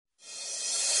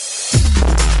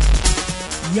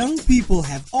Young people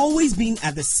have always been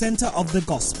at the center of the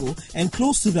gospel and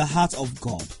close to the heart of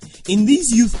God. In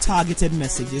these youth-targeted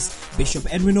messages, Bishop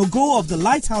Edwin Ogo of the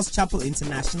Lighthouse Chapel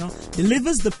International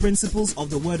delivers the principles of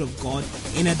the Word of God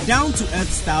in a down-to-earth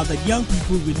style that young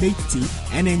people relate to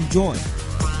and enjoy.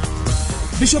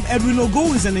 Bishop Edwin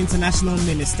Ogo is an international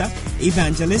minister,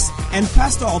 evangelist, and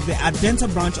pastor of the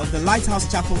Adenta branch of the Lighthouse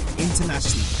Chapel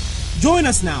International. Join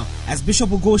us now as Bishop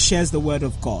Ogo shares the Word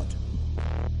of God.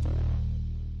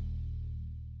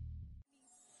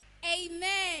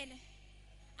 Amen.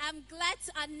 I'm glad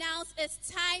to announce it's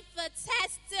time for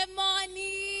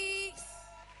testimonies.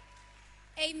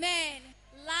 Amen.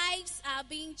 Lives are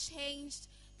being changed.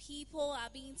 People are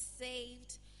being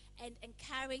saved and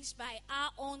encouraged by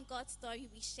our own God story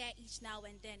we share each now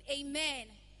and then. Amen.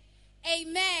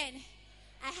 Amen.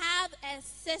 I have a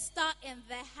sister in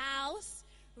the house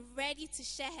ready to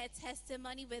share her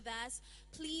testimony with us.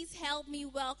 Please help me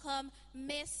welcome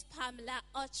Miss Pamela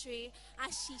Otri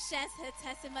as she shares her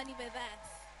testimony with us.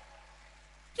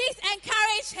 Please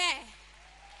encourage her.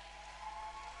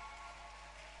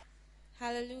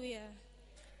 Hallelujah.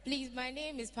 Please, my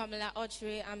name is Pamela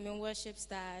Otri. I'm in Worship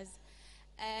Stars.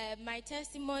 My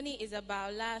testimony is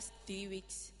about last 3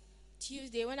 weeks.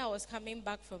 Tuesday, when I was coming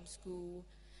back from school,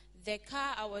 the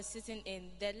car I was sitting in,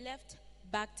 the left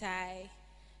back tire,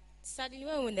 suddenly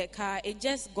when we were in the car, it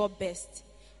just got burst.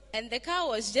 And the car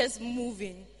was just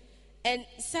moving. And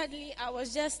suddenly I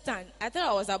was just stunned. I thought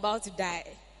I was about to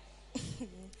die.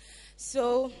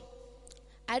 So,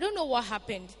 I don't know what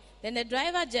happened. Then the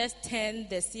driver just turned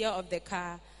the steer of the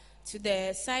car to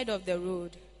the side of the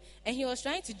road. And he was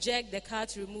trying to jerk the car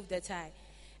to remove the tire.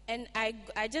 And I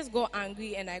just got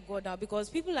angry and I got down because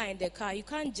people are in the car. You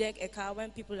can't jerk a car when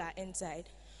people are inside.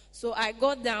 So I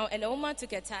got down and the woman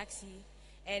took a taxi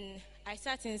and I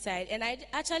sat inside. And I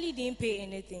actually didn't pay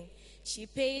anything. She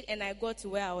paid and I got to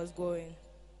where I was going.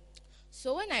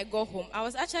 So when I got home, I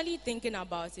was actually thinking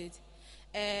about it.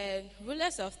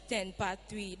 Rulers of 10, part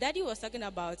 3. Daddy was talking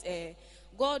about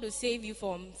God will save you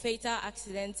from fatal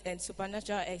accidents and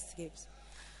supernatural escapes.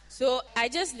 So I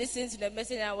just listened to the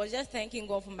message and I was just thanking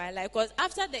God for my life. Because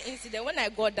after the incident, when I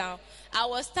got down, I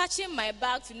was touching my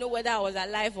back to know whether I was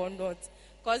alive or not.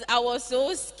 Because I was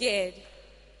so scared.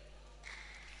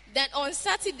 Then on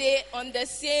Saturday, on the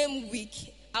same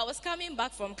week, I was coming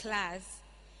back from class.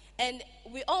 And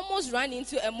we almost ran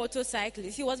into a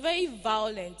motorcyclist. He was very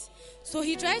violent. So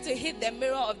he tried to hit the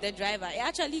mirror of the driver. It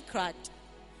actually cracked.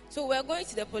 So we were going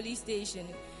to the police station.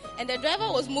 And the driver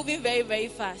was moving very, very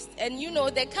fast. And you know,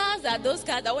 the cars are those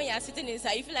cars that when you are sitting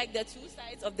inside, you feel like the two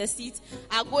sides of the seat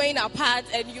are going apart.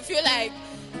 And you feel like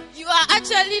you are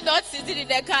actually not sitting in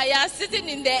the car. You are sitting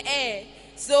in the air.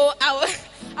 So I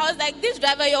was like, this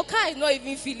driver, your car is not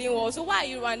even feeling well. So why are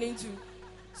you running to?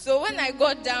 So when I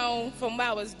got down from where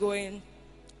I was going,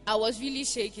 I was really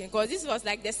shaking. Because this was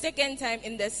like the second time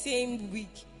in the same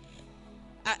week.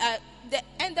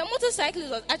 And the motorcyclist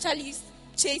was actually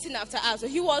chasing after us. So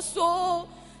he was so,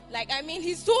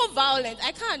 he's so violent.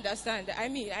 I can't understand. I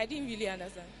didn't really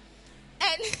understand.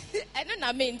 And I don't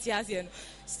know.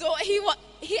 So he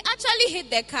actually hit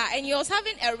the car and he was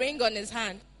having a ring on his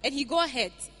hand and he got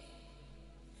hurt.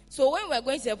 So when we were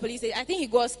going to the police station, I think he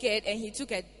got scared and he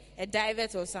took a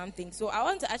divert or something. So I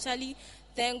want to actually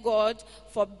thank God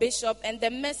for Bishop and the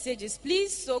messages.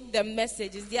 Please soak the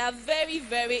messages. They are very,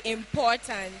 very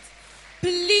important.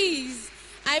 Please.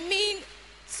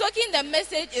 Soaking the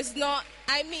message is not,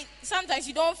 sometimes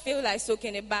you don't feel like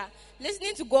soaking it, but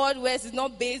listening to God's words is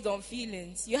not based on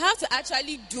feelings. You have to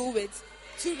actually do it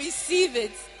to receive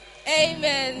it.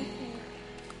 Amen.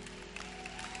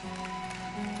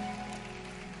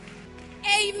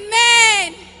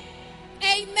 Amen.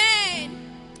 Amen.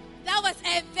 That was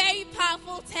a very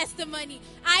powerful testimony.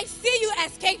 I see you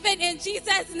escaping in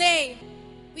Jesus' name.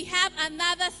 We have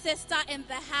another sister in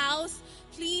the house.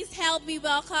 Please help me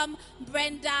welcome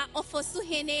Brenda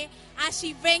Ofosuhene as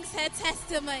she brings her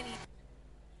testimony.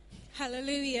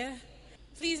 Hallelujah.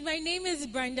 Please, my name is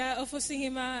Brenda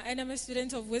Ofosuhene and I'm a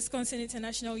student of Wisconsin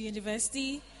International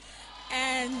University.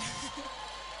 And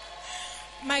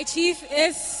my chief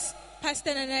is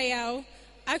Pastor Nanayao.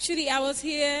 Actually, I was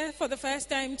here for the first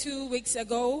time 2 weeks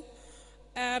ago.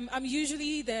 I'm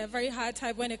usually the very hard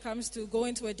type when it comes to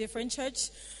going to a different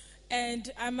church.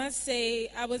 And I must say,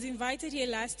 I was invited here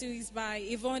last 2 weeks by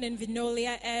Yvonne and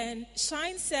Vinolia, and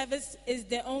Shine service is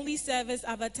the only service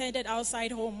I've attended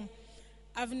outside home.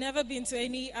 I've never been to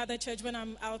any other church when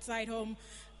I'm outside home.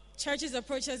 Churches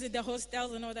approach us in the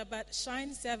hostels and all that, but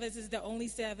Shine service is the only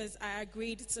service I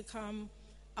agreed to come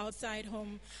outside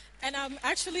home. And I'm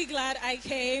actually glad I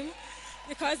came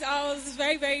Because I was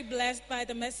very, very blessed by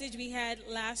the message we had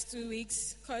last 2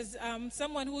 weeks. Because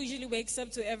someone who usually wakes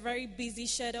up to a very busy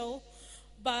schedule,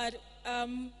 but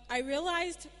I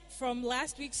realized from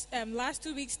last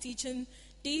 2 weeks teaching,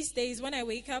 these days when I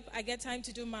wake up, I get time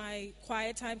to do my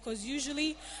quiet time. Because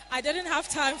usually I didn't have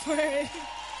time for it.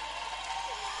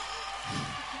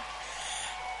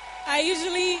 I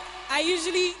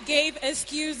usually gave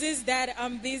excuses that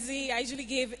I'm busy. I usually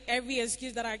gave every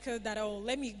excuse that I could that,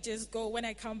 let me just go. When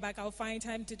I come back, I'll find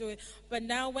time to do it. But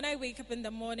now when I wake up in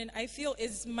the morning, I feel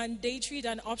it's mandatory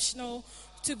than optional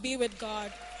to be with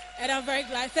God. And I'm very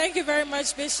glad. Thank you very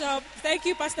much, Bishop. Thank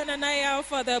you, Pastor Nanaya,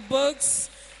 for the books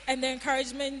and the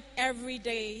encouragement every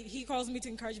day. He calls me to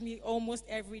encourage me almost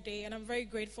every day. And I'm very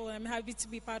grateful. I'm happy to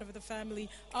be part of the family.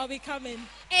 I'll be coming.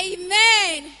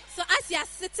 Amen. So as you're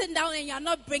sitting down and you're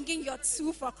not bringing your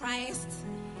two for Christ,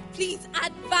 please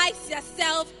advise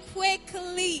yourself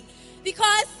quickly.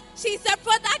 Because she's a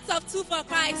product of two for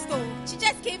Christ. So she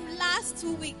just came last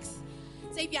 2 weeks.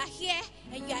 So if you're here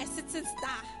and you're a sitting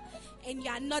star and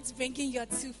you're not bringing your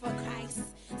two for Christ,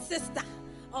 sister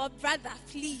or brother,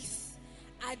 please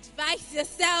advise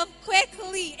yourself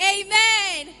quickly.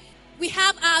 Amen. We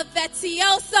have our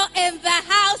virtuoso in the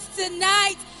house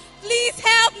tonight. Please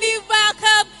help me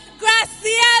welcome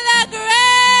Graciela Grace.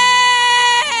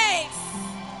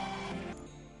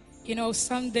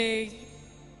 Someday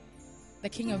the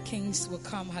King of Kings will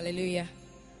come. Hallelujah.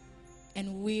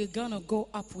 And we're going to go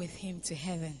up with him to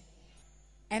heaven.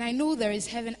 And I know there is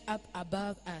heaven up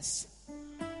above us.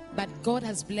 But God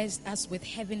has blessed us with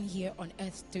heaven here on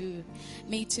earth too.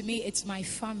 To me, it's my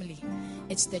family.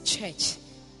 It's the church.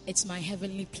 It's my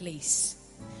heavenly place.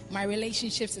 My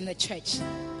relationships in the church.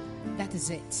 That is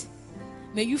it.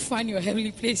 May you find your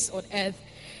heavenly place on earth.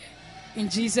 In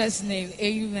Jesus' name,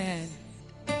 amen.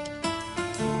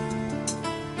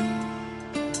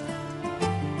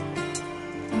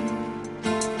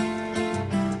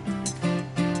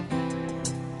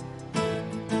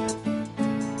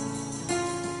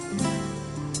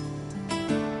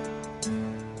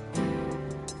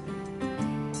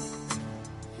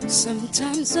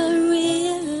 Sometimes I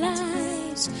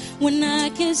realize when I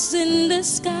kiss in the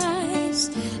skies,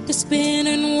 the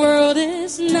spinning world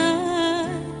is not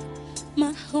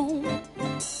my home.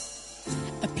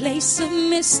 A place of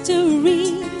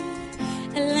mystery,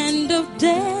 a land of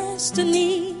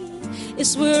destiny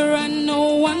is where I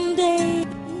know one day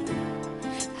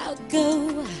I'll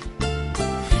go.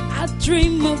 I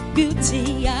dream of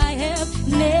beauty I have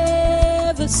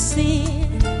never seen.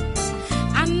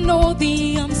 I know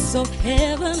the arms of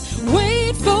heaven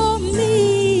wait for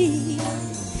me,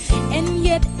 and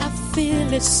yet I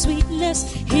feel its sweetness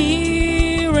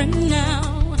here and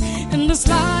now. In this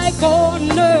life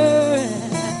on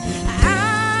earth,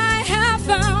 I have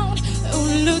found a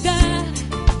lugar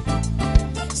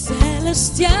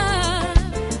celestial,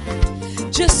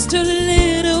 just a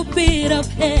little bit of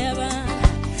heaven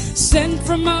sent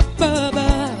from above.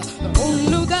 Un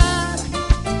lugar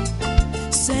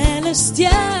celestial,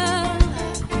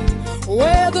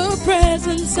 where the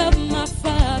presence of my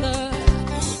Father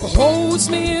holds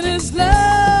me in his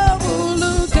love. Oh,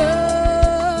 look up,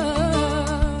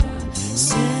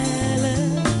 celestial.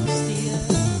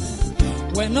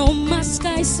 When all my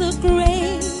skies are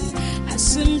gray, I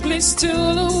simply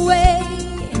steal away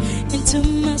into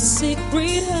my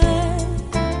secret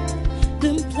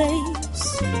hiding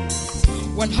place.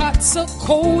 When hearts are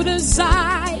cold as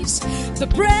ice, the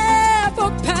breath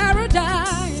of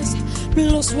paradise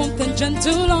blows warmth and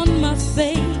gentle on my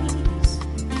face.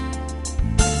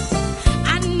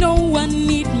 I know I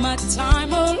need my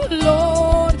time, oh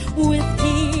Lord, with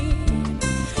him.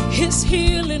 His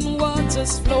healing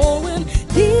waters flowing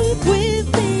deep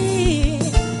within.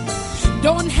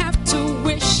 Don't have to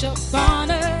wish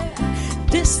upon a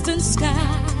distant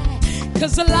sky,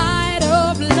 'cause the light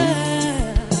of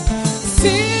love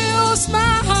fills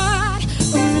my heart.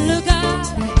 Oh, look out,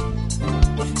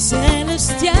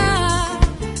 celestial,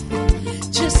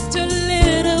 just a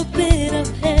little bit of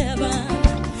heaven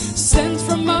sent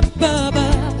from above.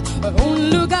 Oh,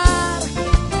 look out,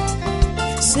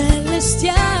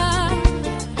 celestial,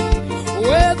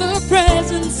 where the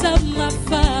presence of my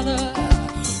Father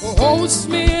holds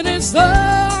me in his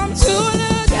arms. Oh,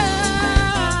 look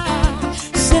out,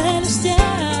 celestial,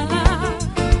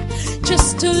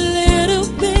 just a little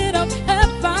bit of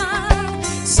heaven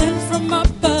sent from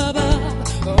above.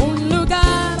 Oh, look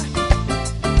out,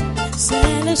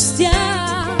 celestial,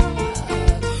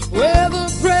 where the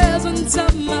presence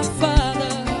of my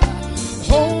Father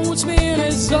holds me in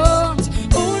his arms.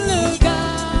 Oh, look out,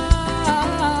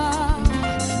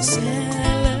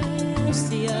 celestial.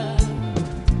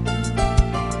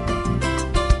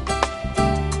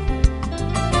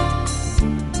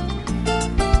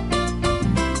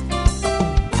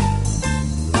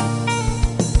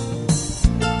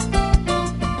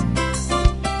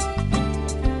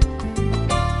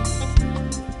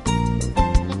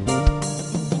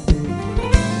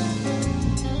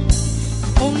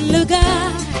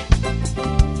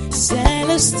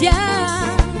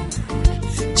 celestial,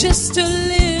 just a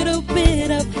little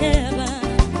bit of heaven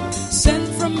sent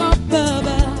from above.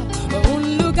 Oh,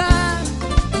 look out,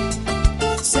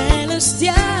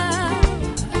 celestial,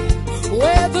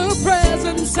 where the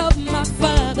presence of my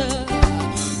Father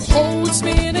holds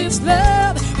me in His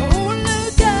love. Oh,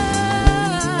 look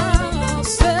out,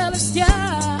 celestial,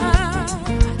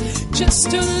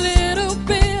 just a little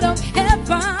bit of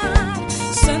heaven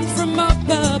sent from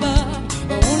above.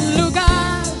 Oh, look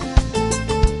out,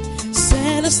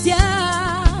 celestial,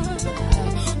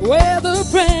 where the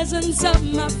presence of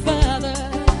my Father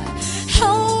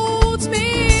holds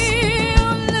me.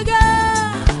 Oh, look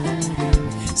out,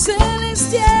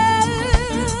 celestial,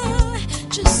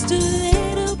 just a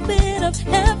little bit of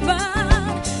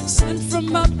heaven sent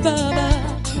from above.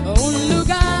 Oh, look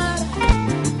out,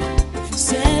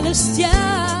 celestial,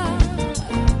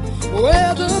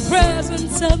 where the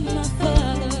presence of my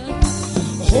Father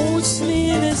holds me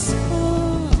in His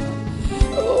arms.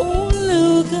 Oh,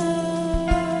 look out,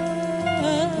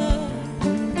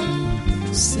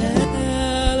 celestial.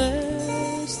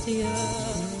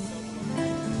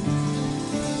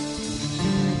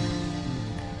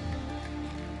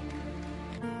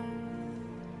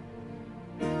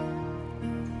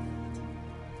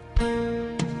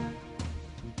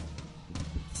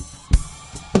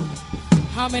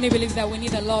 How many believe that we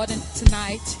need the Lord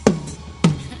tonight?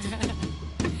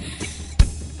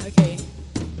 Okay.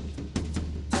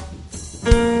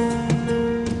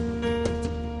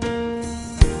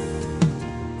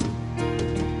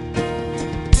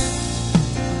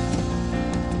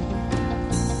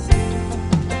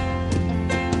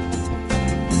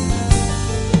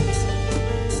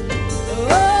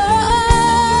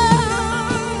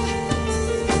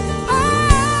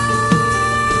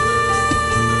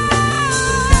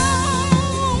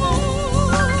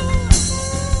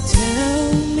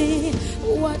 Tell me,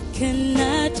 what can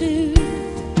I do?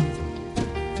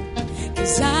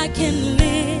 'Cause I can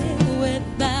live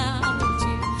without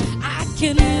you. I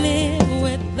can live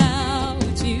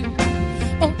without you.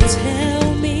 Oh, tell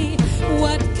me,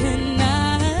 what can I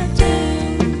do?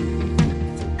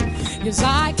 'Cause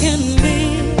I can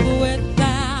live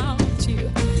without you.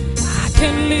 I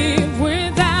can live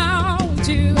without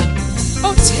you.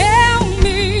 Oh, tell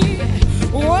me,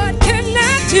 what can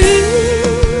I do?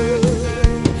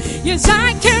 Yes,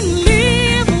 I can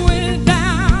live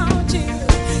without you.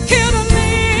 Can I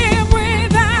live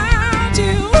without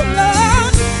you,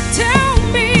 Lord? Tell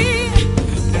me,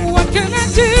 what can I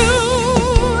do?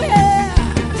 Yeah,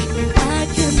 I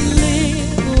can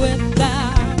live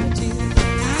without you.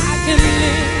 I can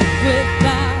live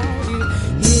without you.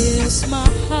 Here's my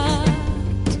heart.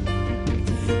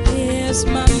 Here's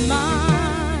my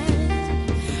mind.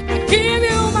 I give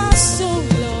you my soul,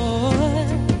 Lord.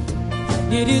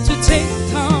 Need you to take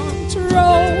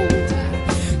control.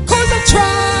 'Cause I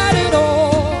tried it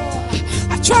all.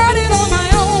 I tried it on my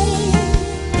own.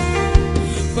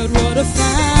 But what I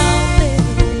found is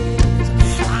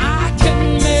I can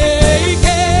make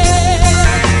it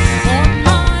on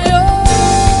my own.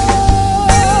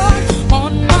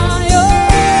 On my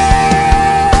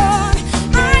own.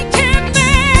 I can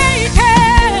make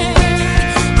it.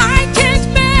 I can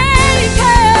make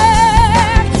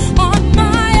it on my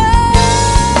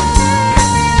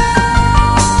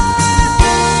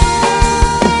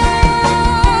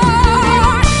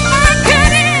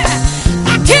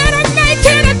I cannot make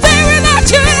it a day without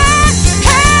you, Lord.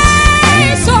 Hey,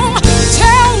 so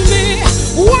tell me,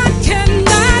 what can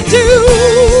I do?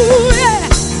 Yeah.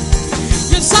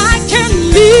 Yes, I can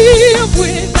live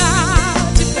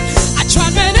without you. I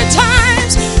tried many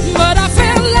times, but I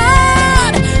failed,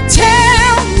 Lord.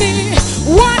 Tell me,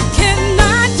 what can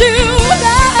I do,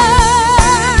 Lord?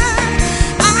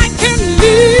 I can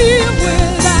live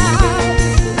without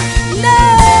you. No.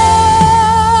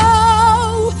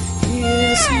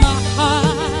 Here's my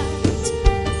heart.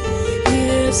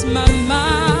 Here's my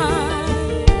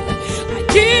mind. I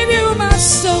give you my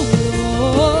soul,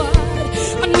 Lord.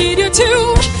 I need you to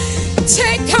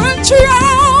take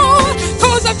control.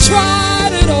 'Cause I've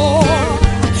tried it all.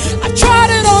 I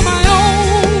tried it on my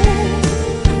own.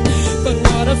 But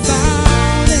what I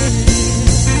found is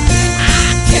I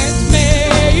can't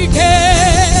make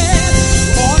it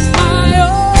on my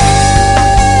own.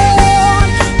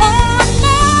 On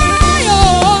my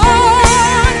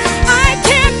own. I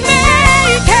can't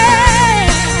make it.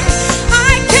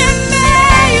 I can't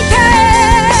make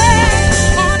it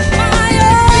on my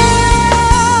own.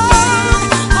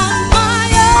 On my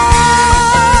own.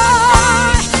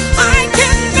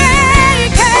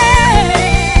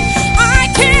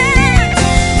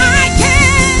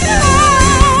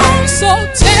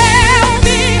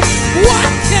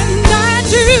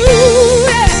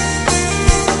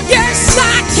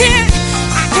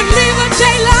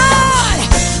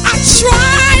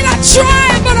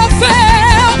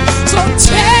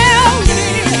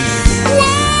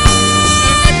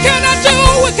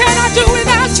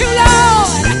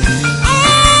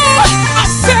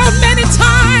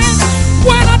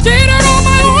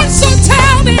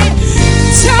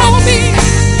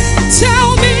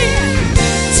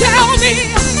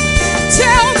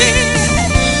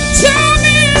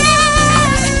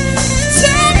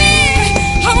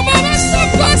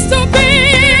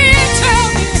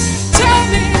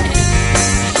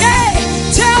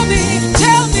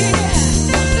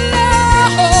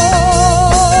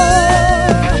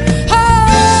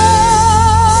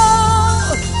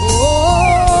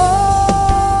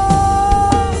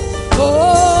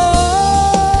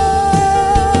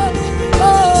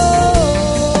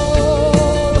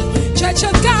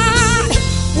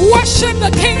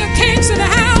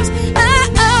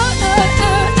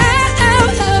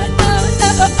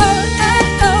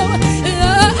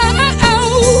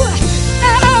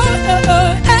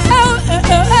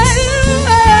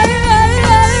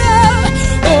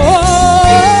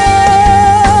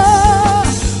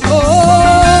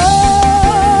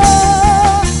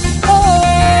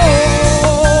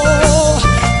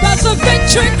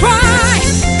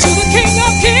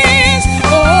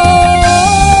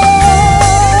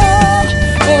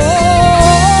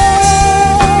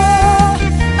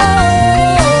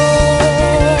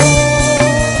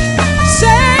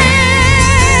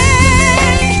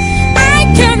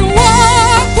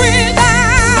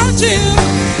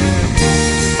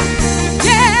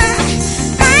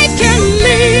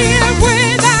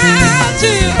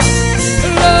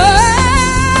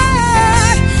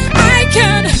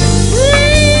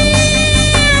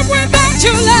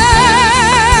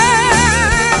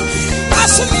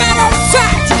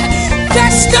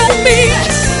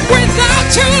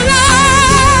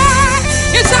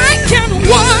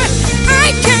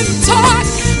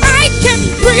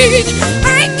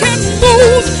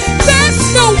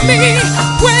 me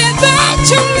without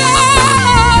you,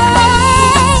 Lord.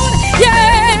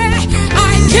 Yeah,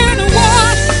 I can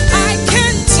walk, I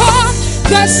can talk.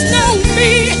 There's no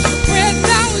me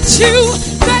without you.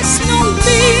 There's no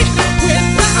me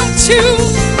without you.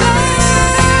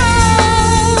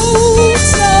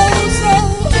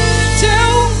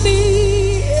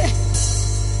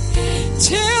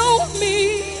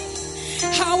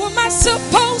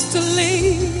 Supposed to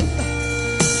live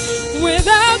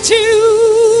without you.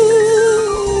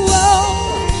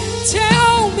 Oh,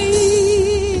 tell me,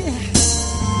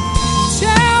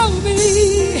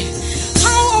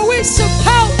 how are we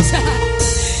supposed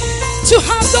to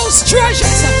have those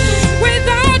treasures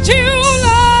without you,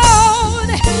 Lord?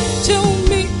 Tell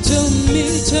me, I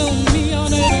need to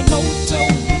know, tell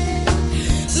me,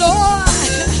 Lord,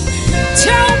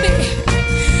 tell me.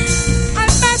 I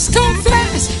must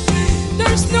confess,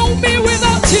 there's no me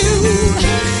without you.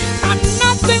 I'm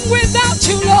nothing without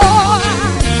you, Lord.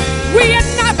 We are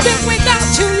nothing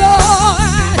without you,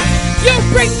 Lord. You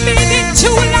bring me into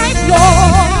life,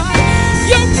 Lord.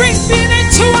 You bring me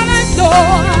into life,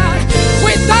 Lord.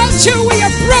 Without you, we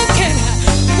are broken.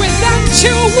 Without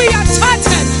you, we are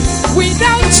tattered.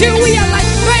 Without you, we are like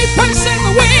vapors in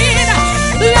the wind.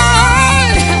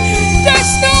 Lord,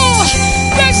 there's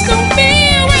no me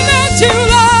without you,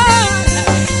 Lord.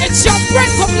 It's your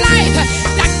breath of life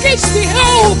that gives me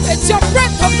hope. It's your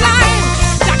breath of life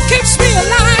that keeps me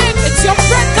alive. It's your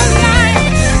breath of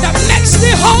life that makes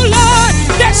me whole, Lord.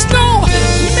 There's no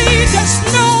me, there's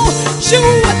no you,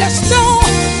 there's no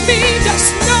me,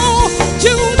 there's no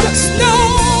you, there's no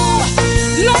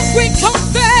Lord, we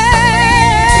confess.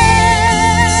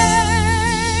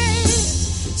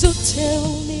 So tell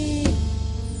me,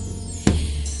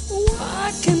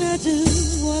 what can I do?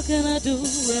 What can I do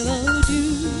without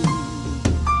you?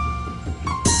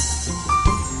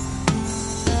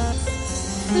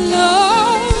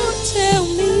 Lord, tell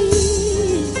me,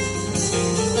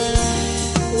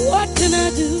 what can I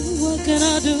do? What can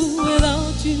I do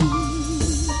without you?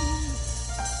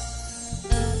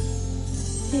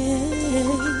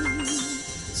 Yeah,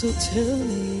 so tell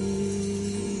me.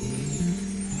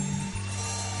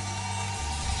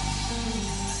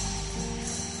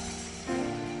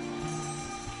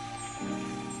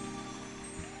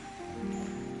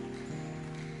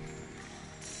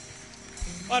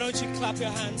 Why don't you clap your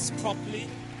hands properly?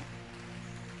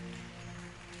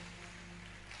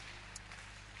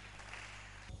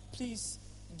 Please,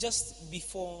 just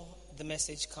before the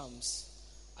message comes,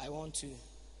 I want to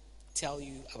tell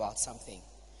you about something.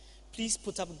 Please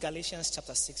put up Galatians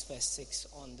chapter 6 verse 6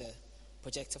 on the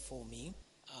projector for me.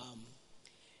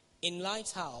 In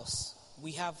Lighthouse,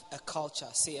 we have a culture.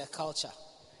 Say a culture.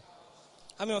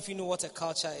 How many of you know what a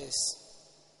culture is?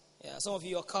 Yeah, some of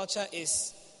you, your culture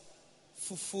is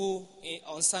fufu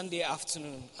on Sunday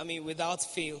afternoon. I mean, without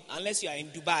fail, unless you are in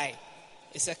Dubai,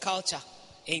 it's a culture.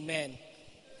 Amen.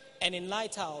 And in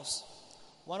Lighthouse,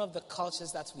 one of the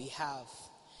cultures that we have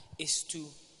is to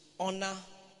honor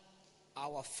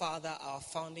our father, our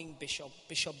founding bishop,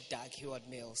 Bishop Dag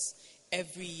Heward-Mills,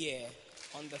 every year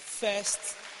on the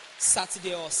first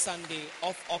Saturday or Sunday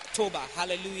of October.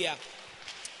 Hallelujah.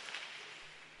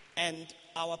 And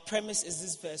our premise is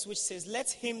this verse, which says, let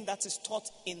him that is taught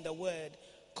in the word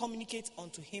communicate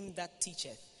unto him that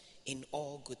teacheth in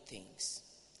all good things.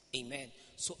 Amen.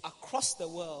 So across the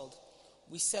world,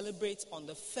 we celebrate on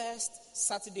the first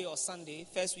Saturday or Sunday,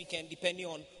 first weekend, depending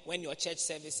on when your church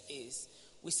service is.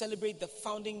 We celebrate the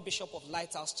founding bishop of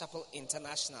Lighthouse Chapel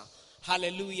International.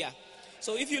 Hallelujah.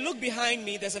 So if you look behind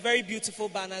me, there's a very beautiful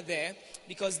banner there,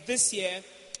 because this year,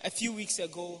 a few weeks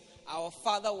ago, our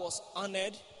father was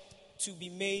honored to be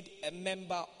made a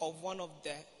member of one of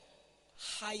the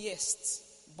highest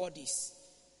bodies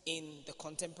in the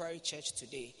contemporary church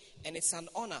today. And it's an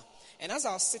honor. And as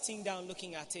I was sitting down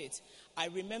looking at it, I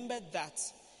remembered that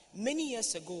many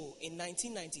years ago in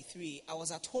 1993, I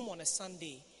was at home on a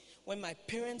Sunday when my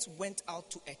parents went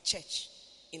out to a church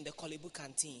in the Korle Bu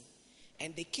canteen.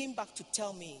 And they came back to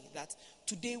tell me that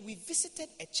today we visited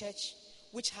a church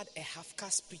which had a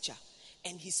half-caste preacher.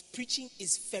 And his preaching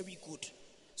is very good.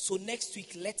 So next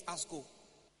week, let us go.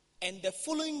 And the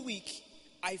following week,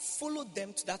 I followed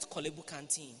them to that Korle Bu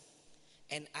canteen.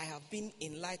 And I have been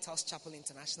in Lighthouse Chapel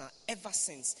International ever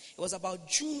since. It was about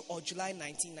June or July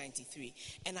 1993.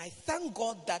 And I thank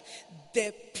God that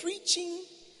the preaching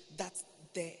that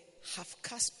the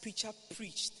half-caste preacher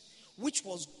preached, which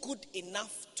was good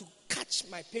enough to catch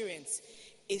my parents,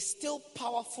 is still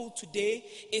powerful today,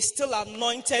 is still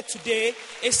anointed today,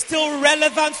 is still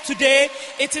relevant today.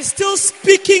 It is still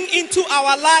speaking into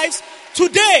our lives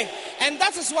today. And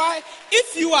that is why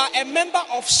if you are a member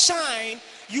of Shine,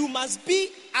 you must be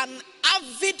an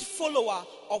avid follower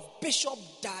of Bishop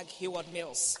Dag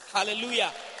Heward-Mills.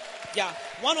 Hallelujah. Yeah,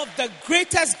 one of the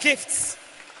greatest gifts.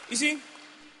 You see,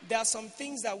 there are some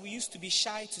things that we used to be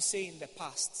shy to say in the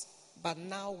past, but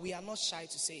now we are not shy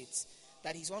to say it.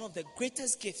 That is one of the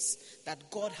greatest gifts that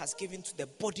God has given to the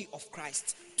body of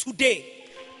Christ today,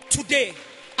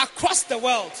 across the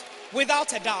world,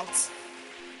 without a doubt.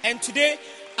 And today,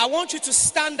 I want you to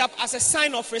stand up as a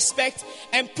sign of respect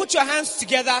and put your hands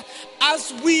together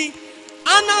as we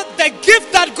honor the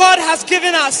gift that God has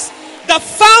given us, the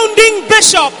founding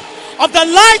bishop of the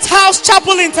Lighthouse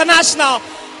Chapel International,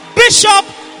 Bishop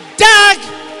Dag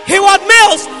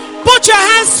Heward-Mills. Put your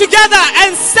hands together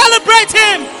and celebrate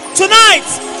him tonight.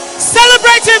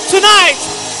 Celebrate him tonight.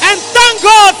 And thank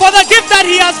God for the gift that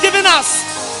he has given us.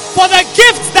 For the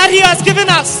gift that he has given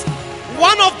us.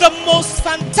 One of the most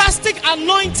fantastic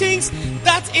anointings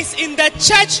that is in the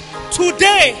church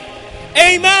today.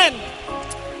 Amen.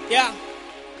 Yeah.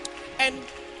 And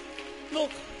look,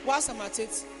 whilst I'm at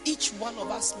it, each one of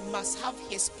us must have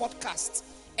his podcast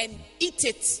and eat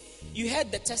it. You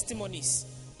heard the testimonies.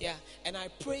 Yeah. And I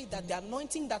pray that the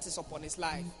anointing that is upon his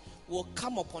life will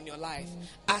come upon your life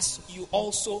as you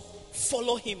also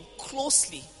follow him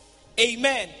closely.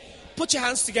 Amen. Put your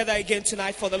hands together again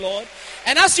tonight for the Lord.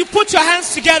 And as you put your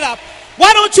hands together,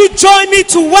 why don't you join me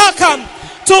to welcome,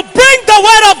 to bring the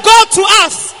word of God to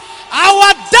us,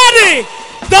 our daddy,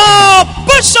 the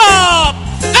Bishop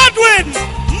Edwin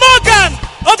Morgan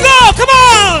Ogo. Come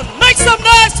on, make some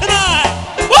noise tonight.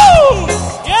 Woo!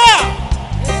 Yeah.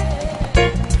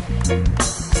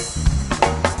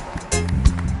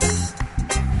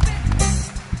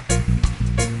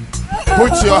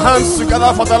 Put your hands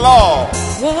together for the Lord.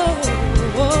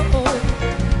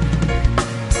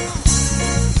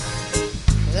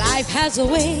 Life has a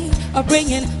way of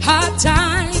bringing hard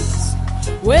times,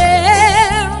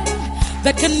 well,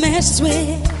 that can mess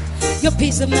with your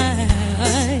peace of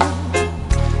mind.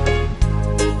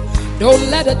 Don't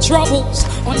let the troubles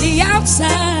on the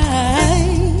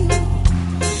outside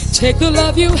take the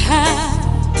love you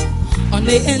have on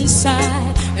the inside.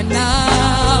 And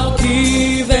I'll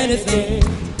give anything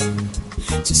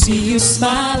to see you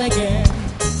smile again,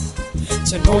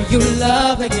 to know you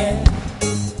love again,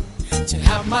 to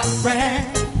have my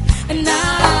friend. And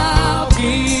I'll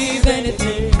give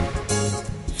anything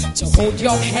to hold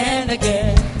your hand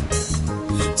again,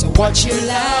 to watch you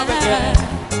laugh again,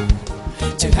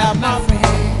 to have my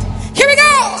friend. Here we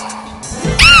go!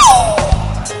 Oh!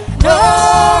 No,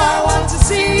 I want to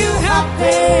see you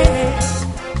happy,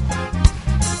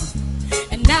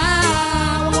 and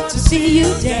I want to see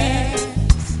you dance.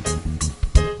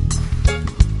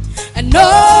 And no,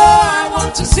 I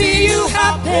want to see you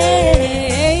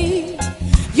happy.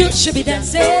 You should be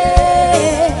dancing.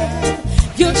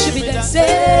 You should be dancing.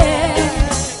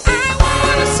 I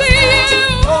want to see you.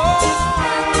 Oh,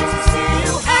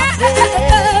 I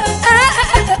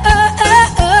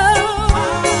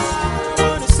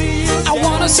want to see you happy. I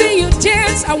want to see you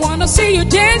dance. I want to see you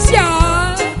dance,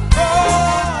 y'all. Oh,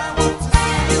 I want to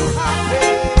see you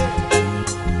happy.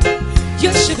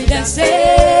 You should be dancing.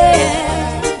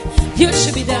 You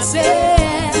should be dancing.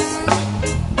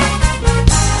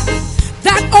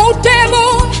 That old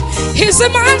devil, he's a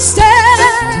monster.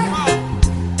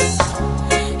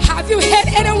 Have you had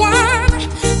anyone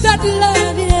that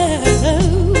love you?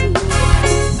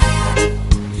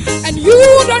 And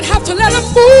you don't have to let him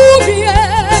move you.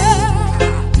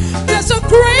 There's a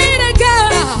greater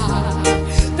God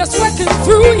that's working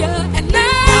through you. And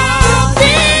now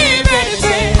be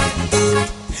ready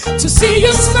to see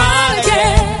you smile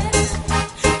again,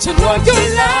 to know your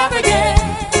love again,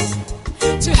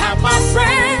 to have my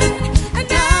friend. And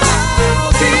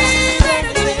I'll be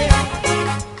ready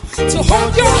to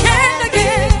hold your hand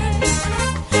again,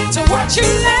 to watch you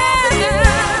laugh,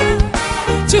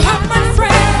 to have my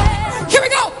friend. Here we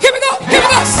go, here we go, here we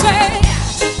go. Say,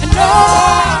 and no, I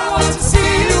want to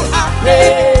see you happy.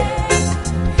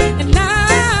 And I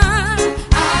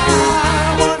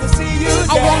want to see you dance.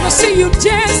 I want to see you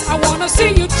dance. I want to see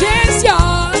you dance,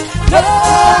 y'all. No, I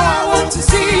want to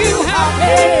see you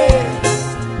happy.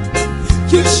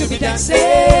 You should be dancing.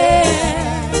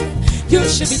 You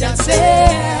should be dancing.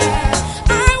 I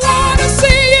want to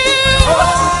see you.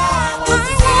 I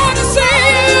want to see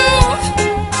you.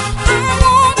 I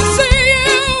want to see you.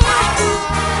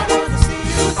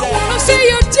 I want to see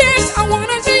you dance. I want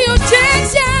to see you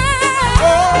dance, yeah. I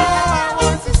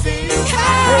want to see you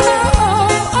happy.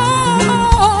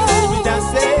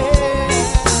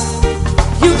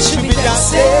 You should be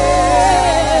dancing.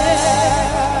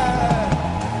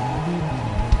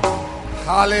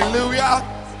 Hallelujah.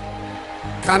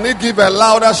 Can you give a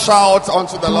louder shout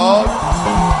unto the Lord?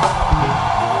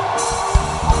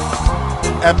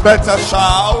 A better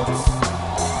shout.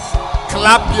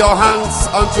 Clap your hands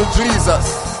unto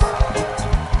Jesus.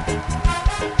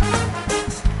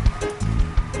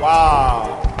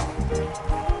 Wow.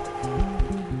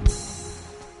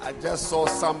 I just saw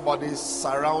somebody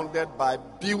surrounded by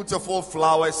beautiful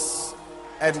flowers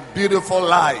and beautiful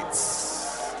lights.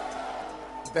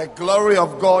 The glory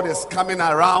of God is coming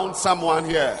around someone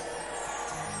here.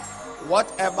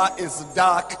 Whatever is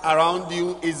dark around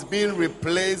you is being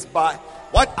replaced by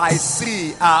what I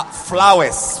see are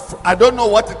flowers. I don't know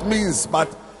what it means,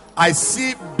 but I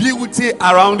see beauty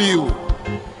around you.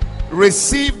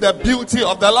 Receive the beauty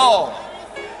of the Lord.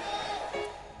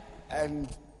 And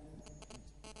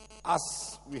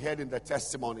as we heard in the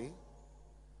testimony,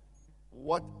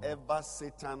 whatever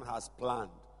Satan has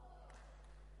planned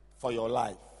for your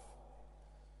life,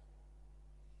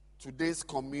 today's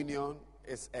communion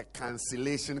is a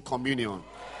cancellation communion.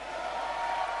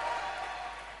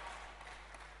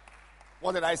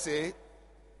 What did I say?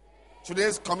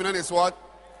 Today's communion is what?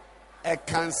 A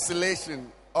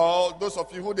cancellation. Or those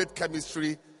of you who did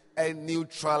chemistry, a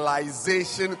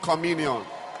neutralization communion.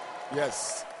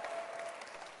 Yes.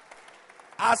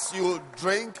 As you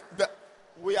drink,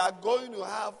 we are going to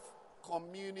have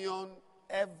communion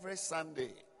every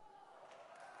Sunday.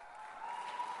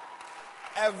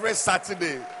 Every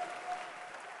Saturday.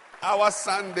 Our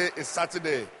Sunday is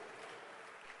Saturday.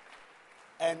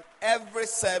 And every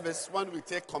service, when we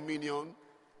take communion,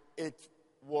 it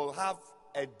will have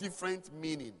a different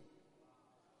meaning.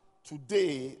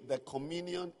 Today, the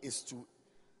communion is to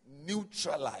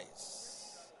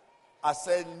neutralize. I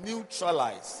said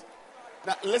neutralize.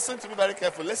 Now, listen to me very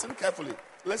carefully. Listen carefully.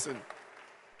 Listen.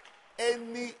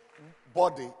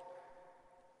 Anybody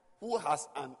who has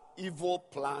an evil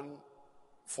plan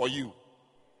for you,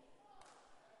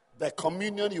 the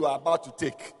communion you are about to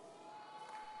take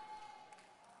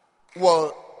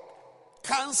will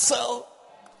cancel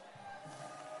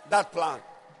that plan.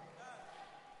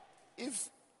 If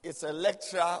it's a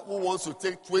lecturer who wants to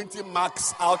take 20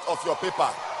 marks out of your paper,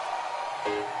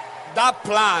 that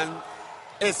plan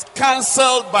is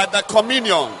cancelled by the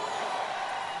communion.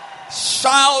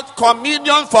 Shout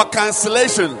communion for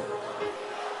cancellation.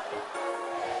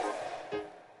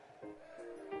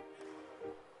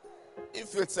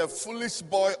 If it's a foolish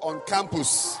boy on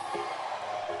campus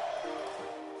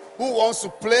who wants to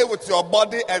play with your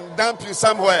body and dump you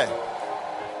somewhere,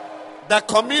 the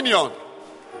communion,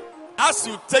 as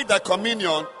you take the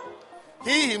communion,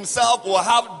 he himself will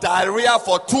have diarrhea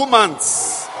for 2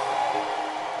 months.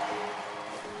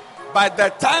 By the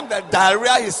time the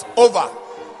diarrhea is over,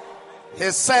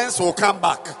 his sense will come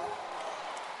back.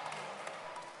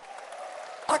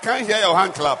 I can't hear your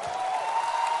hand clap.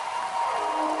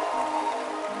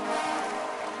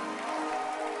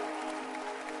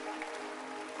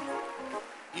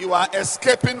 You are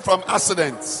escaping from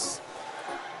accidents.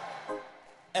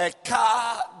 A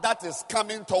car that is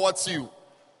coming towards you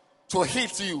to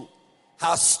hit you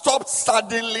has stopped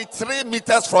suddenly 3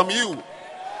 meters from you.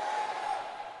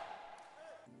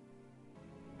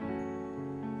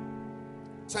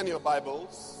 Turn your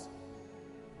Bibles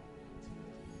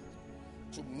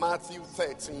to Matthew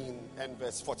 13 and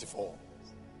verse 44.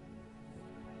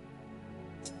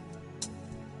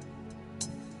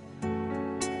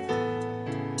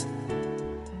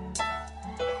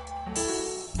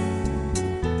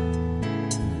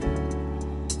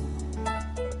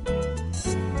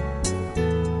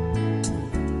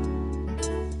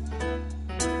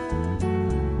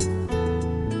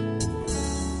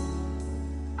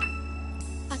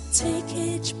 Take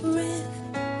each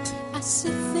breath as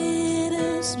if it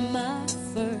is my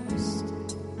first.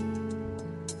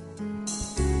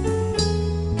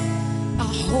 I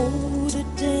hold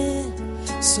it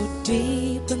dear, so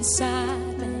deep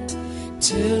inside me,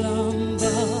 till I'm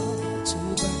about to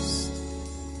burst.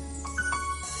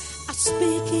 I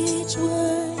speak each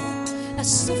word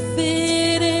as if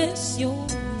it is your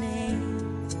name.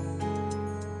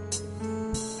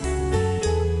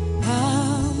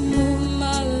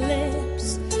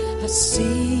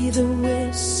 See the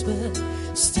whisper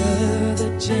stir the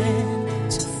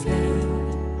gentle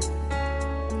flame.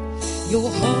 Your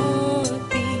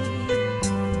heartbeat,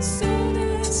 so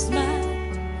that's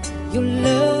mine. Your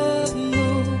love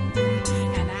move,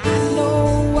 and I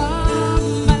know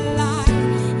I'm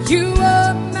alive. You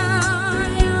are my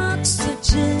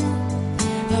oxygen.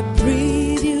 I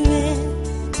breathe you in,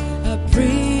 I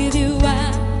breathe you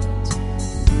out.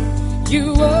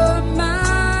 You are my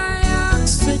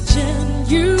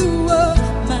you are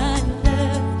my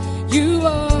love, you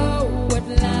are what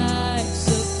life's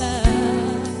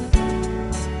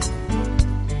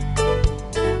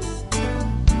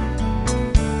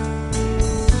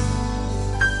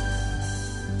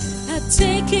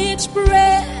take each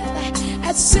breath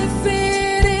as if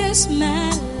it is my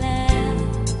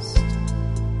last.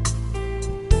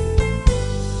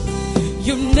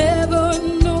 You never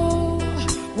know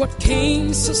what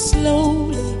came so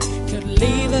slowly could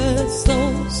leave us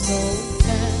so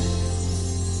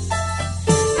fast.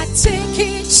 I take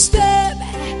each step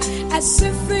as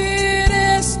if it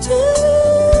is to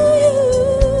you.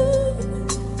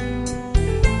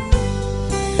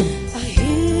 I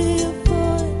hear your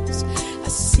voice, I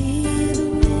see the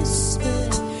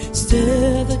whisper,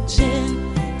 stir the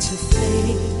gentle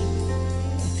flame.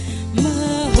 My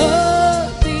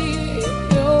heart beats,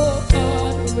 your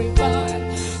heart revive,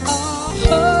 our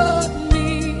heart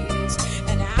meets,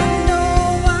 and I know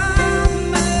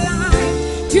I'm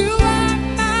alive. You are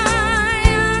my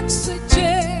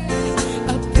oxygen.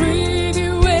 I breathe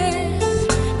you in,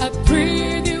 I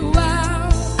breathe you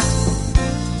out.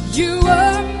 You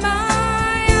are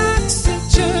my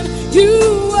oxygen.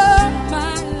 You are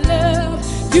my love.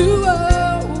 You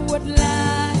are what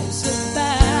life's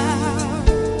about.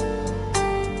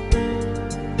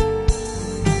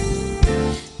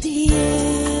 The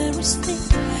air is thick,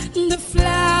 the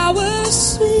flowers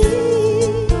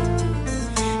sweet,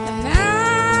 and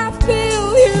I feel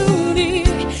you near.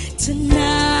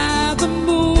 Tonight the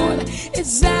moon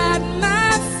is at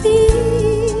my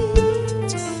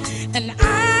feet, and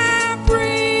I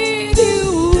breathe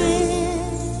you in.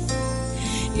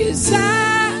 Yes,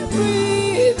 I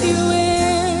breathe you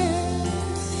in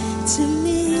to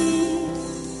me.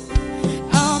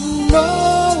 I'm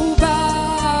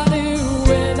nobody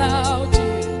without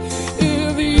you.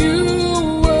 If you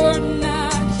were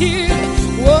not here,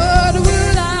 what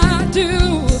would I do?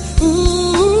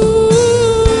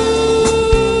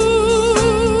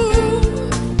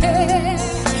 Yeah.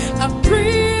 I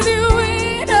breathe you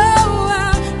in, oh, I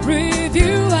breathe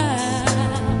you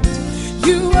out.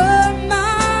 You are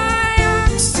my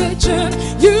oxygen.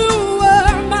 You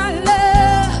are my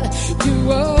love.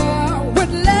 You are what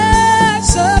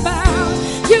life's about.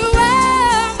 You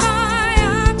are my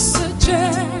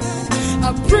oxygen.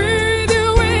 I breathe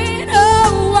you in,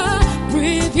 oh, I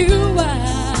breathe you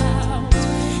out.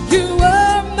 You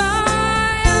are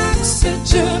my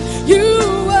oxygen. You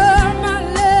are my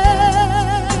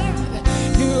love.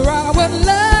 You are what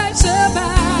life's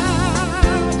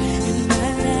about in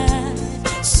my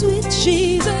life. Sweet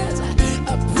Jesus,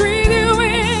 I breathe you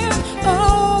in,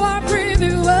 oh, I breathe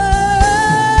you out.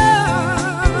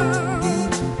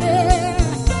 Yeah.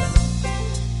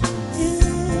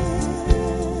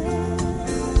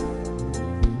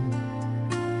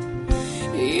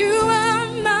 You are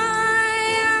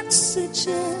my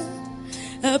oxygen.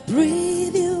 I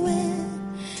breathe you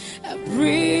in, I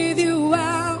breathe you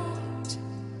out.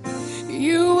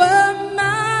 You are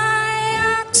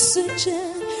my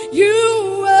oxygen.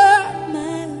 You are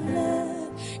my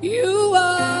love. You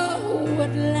are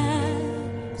what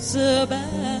life's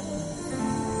about.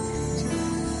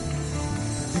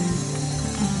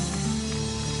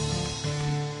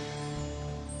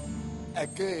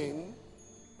 Again,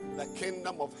 the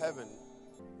kingdom of heaven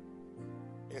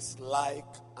is like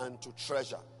unto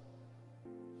treasure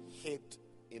hid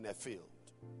in a field,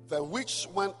 the which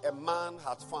when a man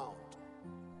hath found,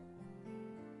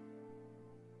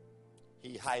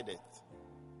 he hideth,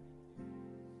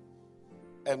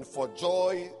 and for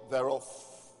joy thereof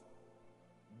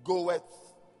goeth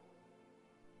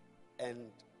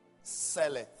and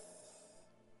selleth,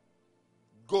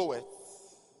 goeth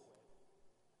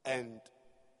and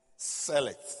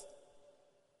selleth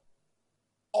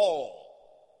all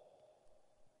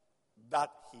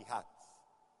that he hath,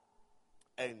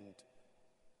 and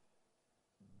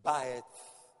buyeth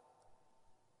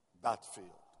that field.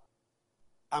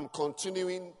 I'm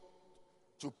continuing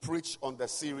to preach on the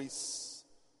series,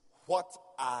 What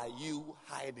Are You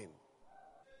Hiding?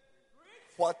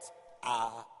 What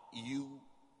are you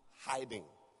hiding?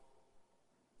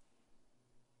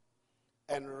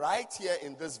 And right here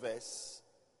in this verse,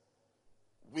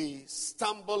 we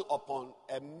stumble upon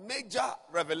a major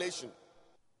revelation.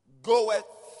 Goeth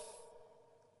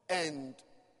and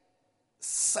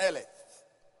selleth.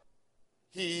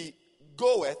 He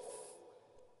goeth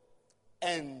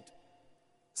and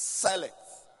selleth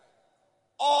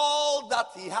all that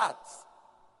he had.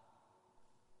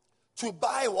 To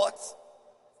buy what?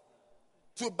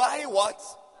 To buy what?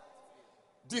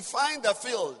 Define the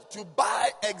field. To buy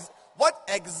what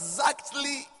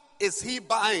exactly is he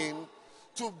buying?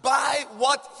 To buy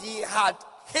what he had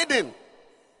hidden.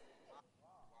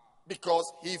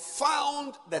 Because he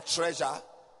found the treasure,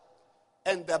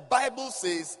 and the Bible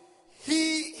says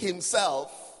he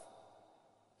himself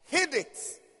hid it.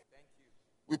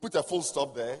 We put a full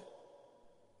stop there.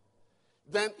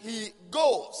 Then he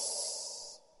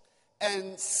goes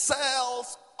and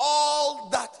sells all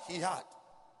that he had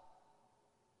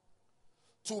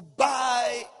to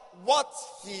buy what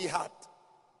he had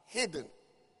hidden.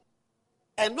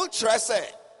 And no stress,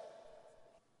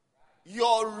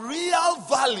 your real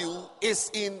value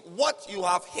is in what you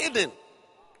have hidden.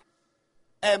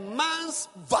 A man's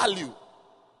value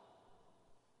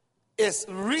is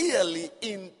really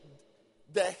in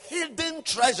the hidden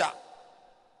treasure,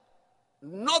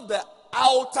 not the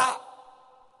outer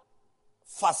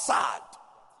facade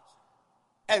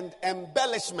and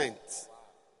embellishment.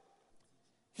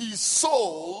 He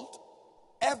sold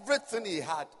everything he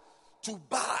had to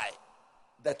buy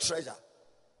the treasure.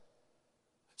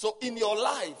 So in your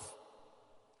life,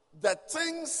 the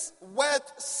things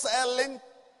worth selling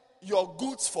your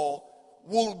goods for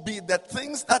will be the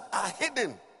things that are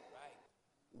hidden.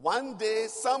 One day,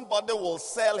 somebody will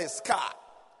sell his car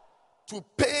to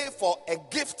pay for a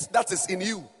gift that is in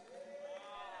you.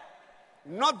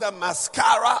 Not the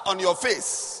mascara on your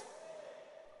face.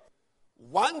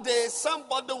 One day,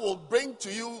 somebody will bring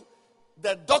to you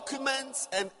the documents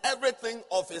and everything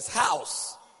of his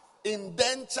house.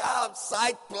 Indenture,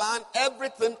 site plan,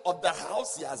 everything of the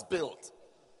house he has built.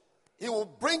 He will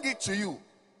bring it to you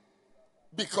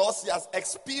because he has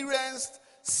experienced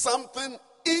something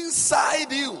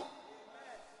inside you.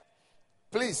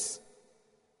 Please,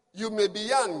 you may be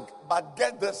young, but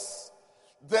get this.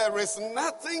 There is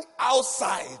nothing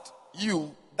outside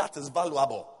you that is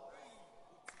valuable.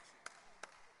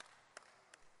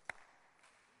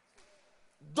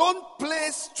 Don't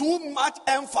place too much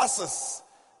emphasis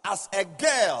as a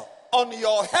girl on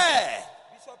your hair.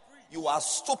 You are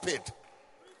stupid.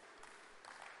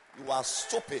 You are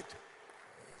stupid.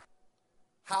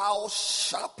 How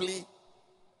sharply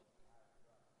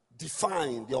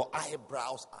defined your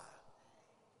eyebrows are.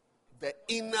 The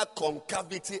inner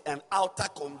concavity and outer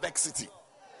convexity.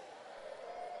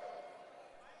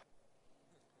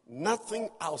 Nothing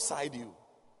outside you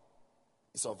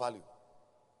is of value.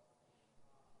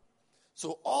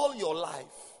 So all your life,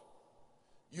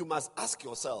 you must ask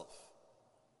yourself,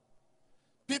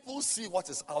 people see what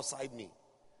is outside me,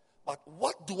 but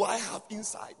what do I have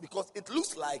inside? Because it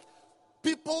looks like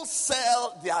people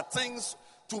sell their things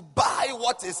to buy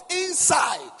what is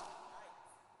inside.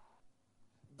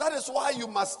 That is why you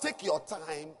must take your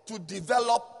time to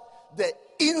develop the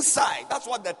inside. That's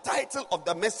what the title of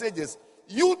the message is.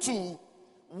 You too,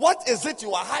 what is it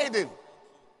you are hiding?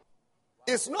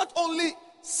 It's not only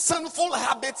sinful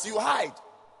habits you hide.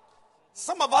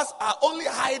 Some of us are only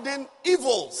hiding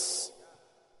evils.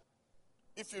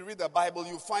 If you read the Bible,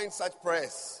 you find such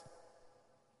prayers.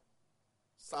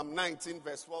 Psalm 19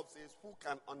 verse 12 says, who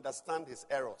can understand his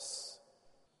errors?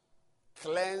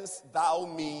 Cleanse thou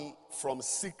me from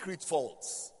secret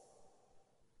faults.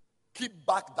 Keep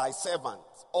back thy servant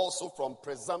also from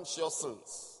presumptuous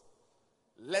sins.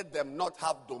 Let them not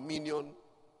have dominion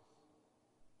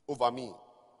over me.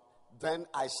 Then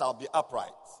I shall be upright.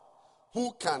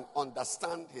 Who can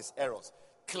understand his errors?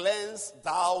 Cleanse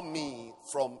thou me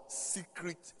from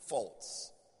secret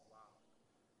faults.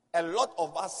 A lot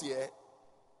of us here,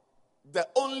 the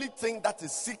only thing that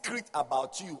is secret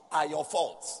about you are your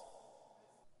faults.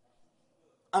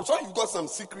 I'm sure you've got some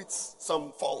secrets,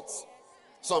 some faults,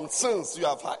 some sins you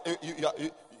have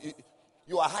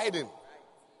you are hiding.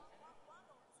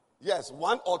 Yes,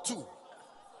 one or two.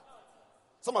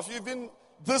 Some of you even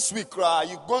this week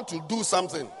you're going to do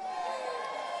something.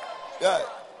 Yeah,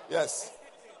 yes.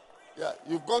 Yeah,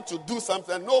 you're going to do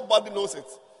something. Nobody knows it.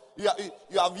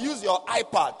 You have used your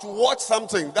iPad to watch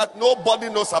something that nobody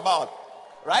knows about.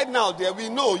 Right now, there we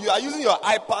know you are using your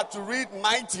iPad to read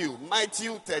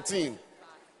Matthew 13.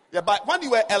 Yeah, but when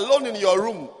you were alone in your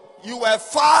room, you were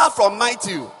far from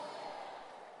Matthew.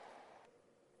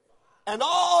 And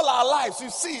all our lives, you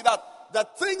see that the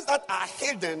things that are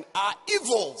hidden are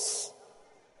evils.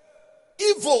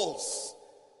 Evils.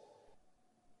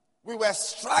 We were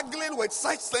struggling with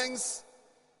such things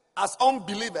as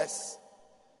unbelievers.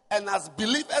 And as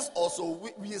believers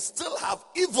also, we still have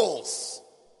evils.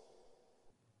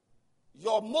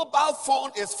 Your mobile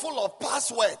phone is full of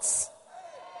passwords.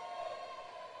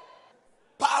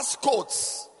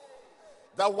 Passcodes.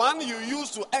 The one you use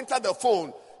to enter the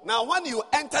phone. Now when you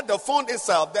enter the phone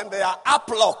itself, then there are app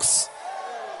locks.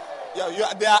 There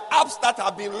are apps that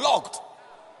have been locked.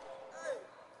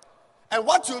 And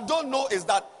what you don't know is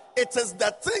that it is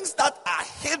the things that are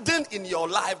hidden in your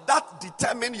life that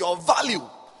determine your value.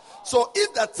 So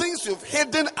if the things you've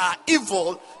hidden are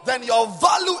evil, then your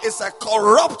value is a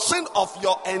corruption of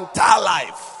your entire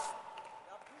life.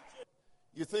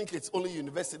 You think it's only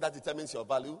university that determines your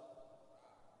value?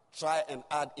 Try and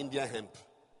add Indian hemp.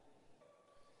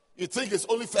 You think it's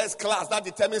only first class that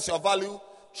determines your value?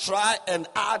 Try and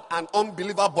add an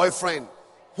unbeliever boyfriend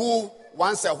who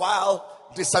once a while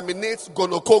disseminates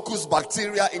gonococcus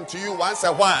bacteria into you once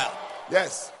a while.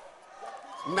 Yes.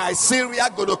 Neisseria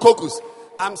gonococcus.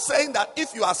 I'm saying that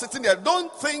if you are sitting there,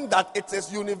 don't think that it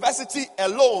is university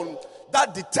alone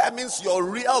that determines your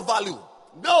real value.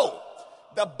 No.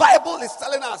 The Bible is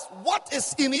telling us what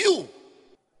is in you.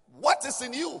 What is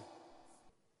in you?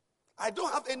 I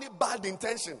don't have any bad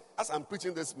intention as I'm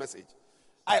preaching this message.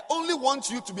 I only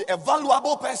want you to be a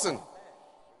valuable person.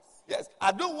 Yes,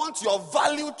 I don't want your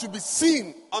value to be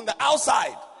seen on the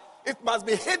outside. It must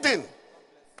be hidden.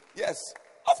 Yes,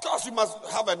 of course you must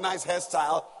have a nice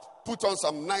hairstyle, put on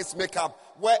some nice makeup,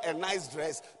 wear a nice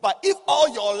dress. But if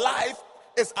all your life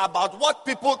is about what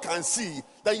people can see,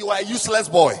 then you are a useless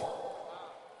boy.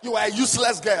 You are a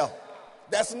useless girl.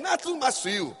 There's nothing much to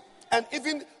you. And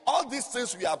even all these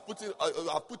things we are put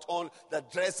on, the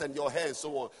dress and your hair and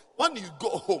so on. When you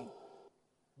go home,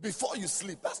 before you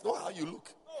sleep, that's not how you look.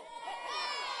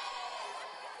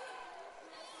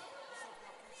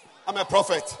 I'm a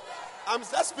prophet. I'm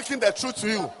just speaking the truth to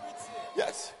you.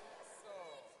 Yes.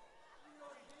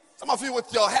 Some of you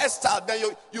with your hairstyle, then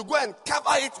you go and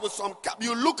cover it with some cap.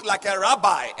 You look like a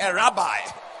rabbi. A rabbi.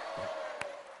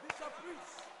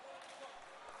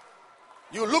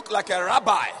 You look like a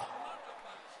rabbi.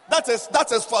 That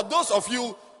is for those of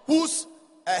you whose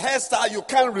hairstyle you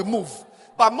can't remove.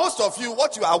 But most of you,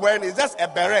 what you are wearing is just a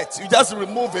beret. You just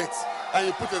remove it and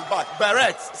you put it back.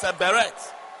 Beret. It's a beret.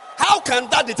 How can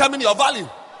that determine your value?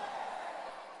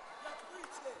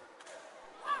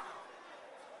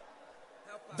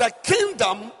 The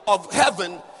kingdom of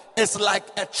heaven is like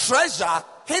a treasure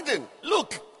hidden.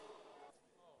 Look.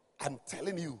 I'm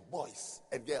telling you, boys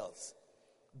and girls.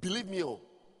 Believe me, oh.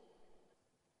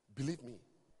 Believe me.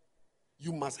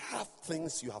 You must have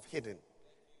things you have hidden.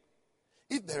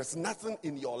 If there is nothing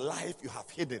in your life you have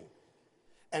hidden,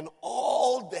 and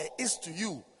all there is to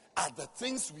you are the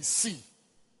things we see,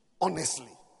 honestly,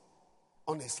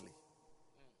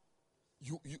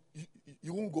 you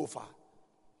won't go far.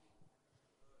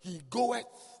 He goeth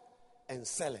and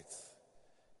selleth.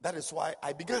 That is why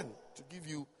I began to give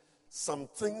you some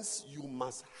things you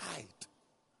must hide.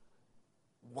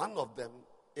 One of them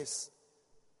is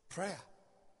prayer.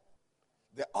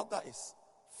 The other is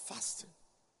fasting.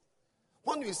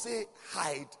 When we say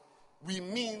hide, we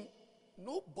mean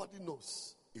nobody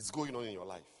knows it's going on in your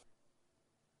life.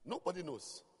 Nobody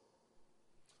knows.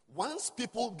 Once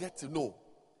people get to know,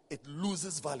 it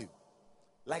loses value.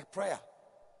 Like prayer,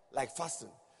 like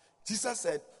fasting. Jesus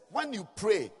said, when you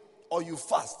pray or you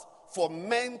fast for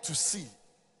men to see,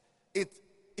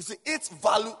 its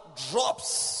value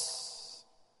drops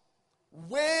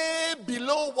way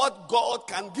below what God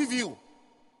can give you.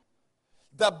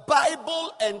 The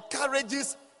Bible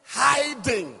encourages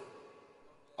hiding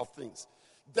of things.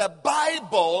 The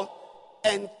Bible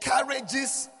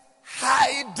encourages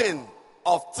hiding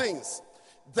of things.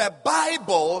 The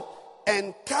Bible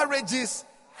encourages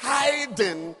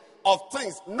hiding of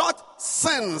things, not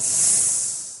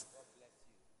sins.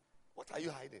 What are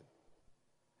you hiding?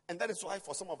 And that is why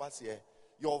for some of us here,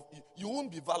 you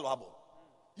won't be valuable.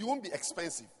 You won't be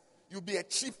expensive. You'll be a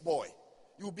cheap boy.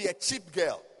 You'll be a cheap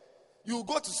girl. You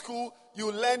go to school,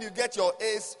 you learn, you get your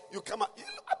A's, you come out.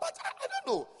 But I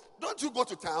don't know. Don't you go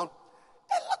to town?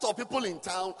 A lot of people in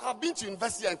town have been to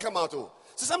university and come out. So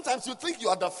sometimes you think you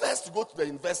are the first to go to the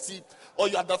university, or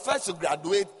you are the first to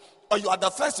graduate, or you are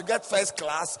the first to get first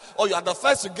class, or you are the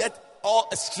first to get all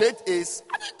straight A's.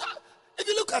 If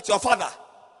you look at your father,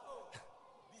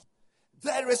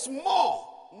 there is more,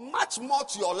 much more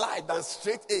to your life than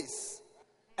straight A's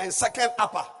and second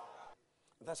upper.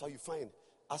 That's how you find,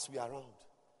 as we are around,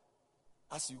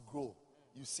 as you grow,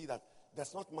 you see that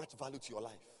there's not much value to your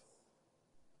life.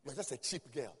 You're just a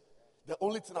cheap girl. The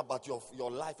only thing about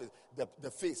your life is the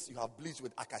face. You have bleached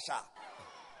with Akasha.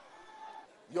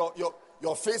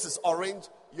 Your face is orange.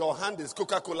 Your hand is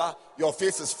Coca-Cola. Your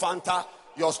face is Fanta.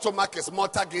 Your stomach is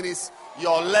Malta Guinness.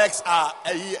 Your legs are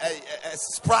a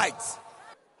Sprite.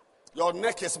 Your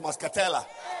neck is Muscatella.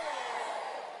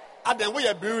 And then we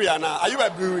a brewery, Anna. Are you a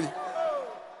brewery?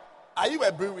 Are you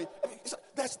a brewery?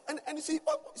 And you see,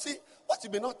 what you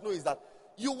may not know is that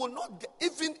you will not get,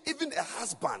 even a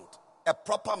husband, a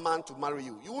proper man to marry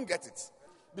you, you won't get it.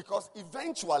 Because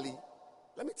eventually,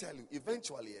 let me tell you,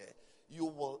 you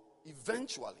will it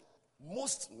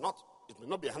may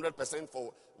not be 100%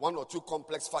 for one or two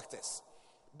complex factors,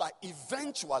 but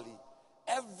eventually,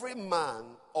 every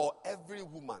man or every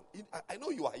woman, I know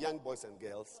you are young boys and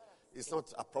girls, it's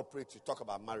not appropriate to talk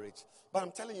about marriage. But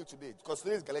I'm telling you today, because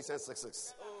today is Galatians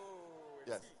 6:6.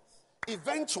 Yes.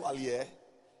 Eventually,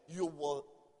 you will,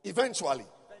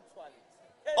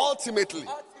 ultimately,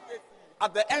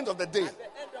 at the end of the day,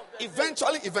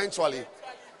 eventually,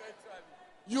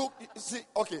 you see,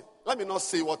 okay, let me not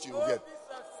say what you will get.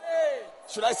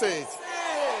 Should I say it?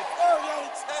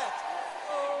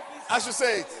 I should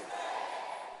say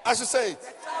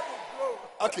it.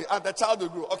 Okay, and the child will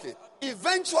grow. Okay.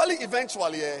 Eventually,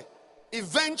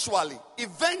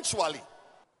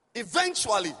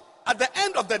 at the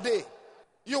end of the day,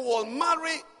 you will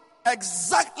marry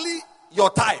exactly your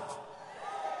type.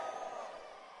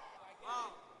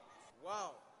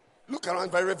 Wow. Look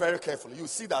around very, very carefully. You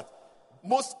see that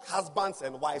most husbands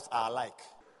and wives are alike.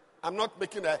 I'm not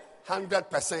making a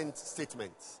 100%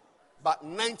 statement, but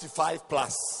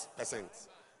 95+%.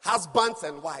 Husbands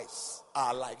and wives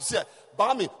are alike. You see,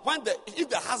 Bami, if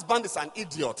the husband is an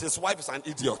idiot, his wife is an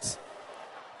idiot.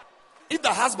 If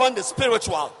the husband is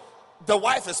spiritual, the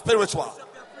wife is spiritual.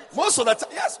 Most of the time,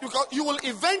 yes, because you will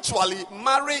eventually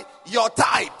marry your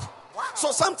type. Wow.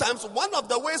 So sometimes one of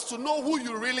the ways to know who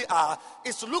you really are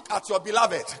is to look at your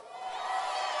beloved.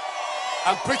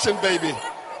 I'm preaching, baby.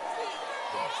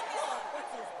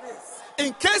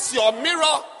 In case your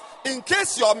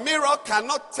mirror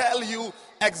cannot tell you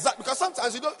exactly, because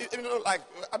sometimes you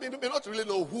may not really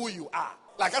know who you are.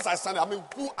 Like as I stand,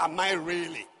 who am I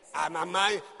really? Am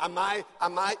I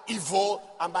evil?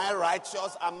 Am I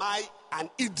righteous? Am I an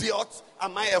idiot?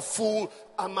 Am I a fool?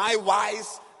 Am I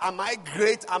wise? Am I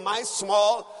great? Am I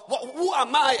small? Who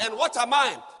am I and what am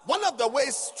I? One of the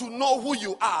ways to know who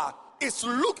you are is to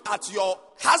look at your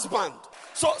husband.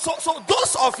 So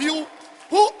those of you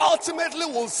who ultimately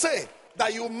will say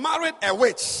that you married a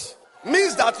witch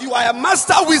means that you are a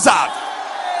master wizard.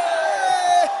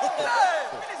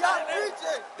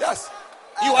 Yes.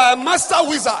 You are a master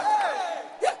wizard.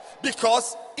 Yeah.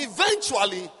 Because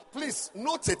eventually, please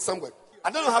note it somewhere.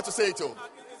 I don't know how to say it all.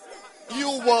 You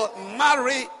will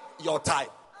marry your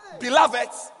type. Beloved,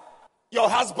 your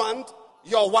husband,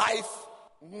 your wife,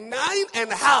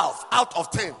 9.5 out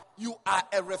of 10. You are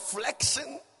a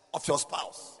reflection of your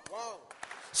spouse. Wow.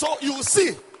 So you will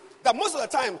see that most of the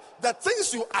time, the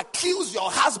things you accuse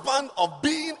your husband of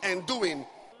being and doing,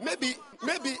 maybe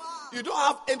you don't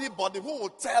have anybody who will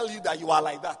tell you that you are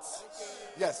like that.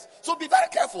 Yes. So be very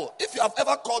careful. If you have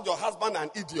ever called your husband an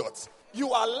idiot,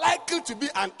 you are likely to be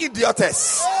an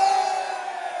idiotess.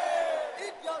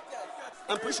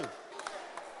 I'm preaching.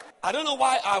 I don't know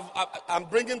why I'm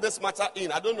bringing this matter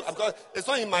in. I don't know, because it's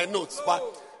not in my notes, but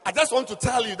I just want to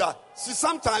tell you that, see,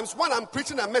 sometimes when I'm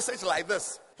preaching a message like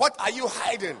this, what are you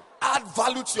hiding? Add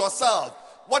value to yourself.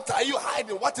 What are you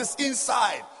hiding? What is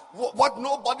inside? What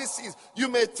nobody sees. You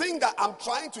may think that I'm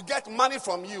trying to get money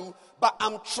from you, but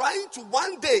I'm trying to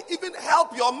one day even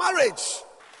help your marriage.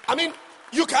 I mean,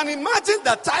 you can imagine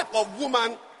the type of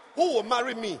woman who will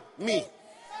marry me.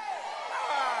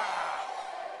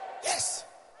 Yes.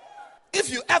 If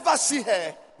you ever see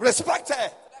her, respect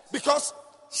her, because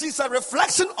she's a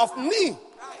reflection of me.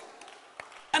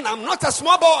 And I'm not a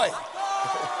small boy.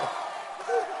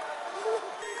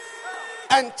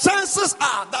 And chances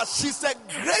are that she's a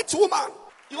great woman.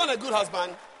 You want a good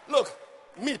husband? Look,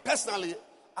 me personally,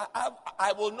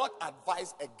 I will not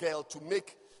advise a girl to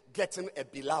make getting a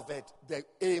beloved the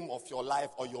aim of your life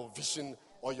or your vision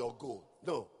or your goal.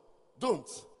 No, don't.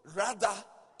 Rather,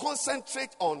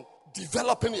 concentrate on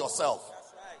developing yourself,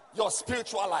 your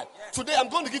spiritual life. Today, I'm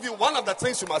going to give you one of the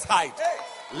things you must hide.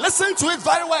 Listen to it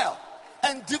very well.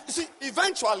 And see,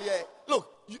 eventually, look,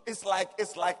 it's like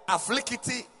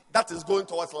afflicity that is going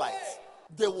towards light.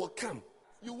 They will come.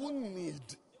 You won't need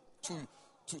to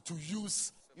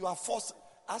use. You are forcing.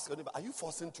 Ask your neighbor, are you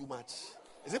forcing too much?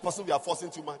 Is it possible you are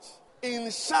forcing too much? In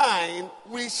shine,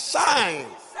 we shine.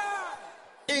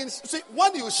 See,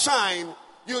 when you shine,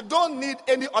 you don't need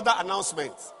any other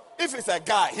announcement. If it's a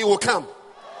guy, he will come.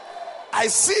 I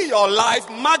see your life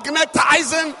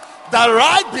magnetizing the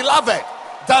right beloved,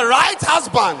 the right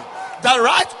husband,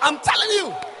 I'm telling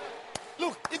you.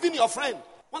 Look, even your friend.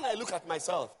 When I look at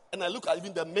myself and I look at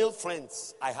even the male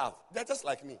friends I have, they're just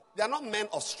like me. They are not men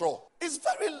of straw. It's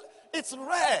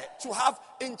rare to have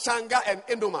Inchanga and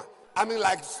Indoma. I mean,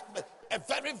 like a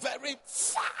very, very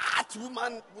fat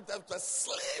woman with a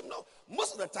slim. No,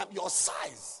 most of the time, your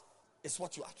size is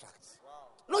what you attract. Wow.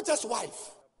 Not just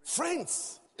wife,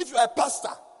 friends. If you're a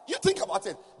pastor, you think about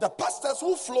it. The pastors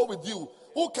who flow with you,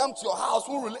 who come to your house,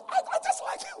 who really are just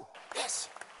like you. Yes.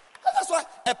 That's why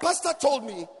a pastor told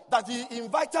me that he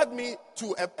invited me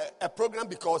to a program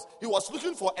because he was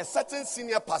looking for a certain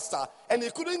senior pastor and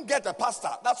he couldn't get a pastor.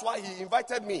 That's why he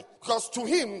invited me. Because to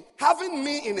him, having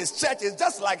me in his church is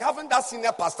just like having that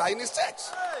senior pastor in his church.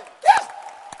 Yes.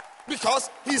 Because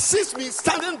he sees me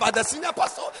standing by the senior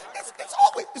pastor. It's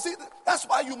always, you see, that's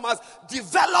why you must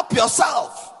develop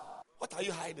yourself. What are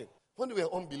you hiding? When we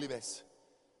were unbelievers,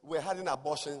 we were hiding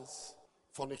abortions,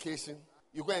 fornication.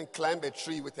 You go and climb a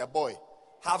tree with a boy,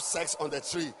 have sex on the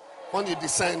tree. When you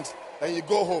descend, then you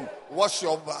go home, wash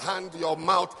your hand, your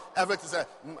mouth, everything.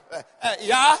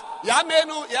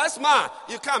 Menu, yes, ma.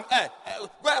 You come,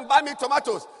 go and buy me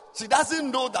tomatoes. She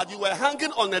doesn't know that you were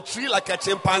hanging on a tree like a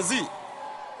chimpanzee.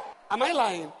 Am I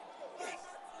lying?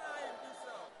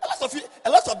 A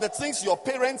lot of the things your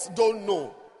parents don't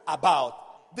know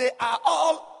about, they are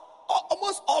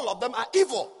almost all of them are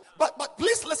evil. But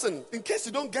please listen, in case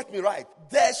you don't get me right,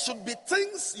 there should be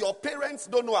things your parents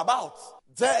don't know about.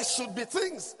 There should be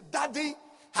things daddy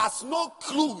has no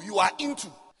clue you are into.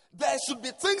 There should be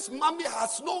things mommy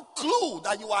has no clue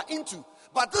that you are into.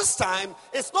 But this time,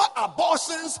 it's not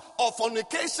abortions or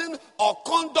fornication or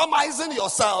condomizing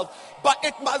yourself, but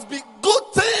it must be good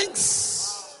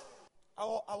things. I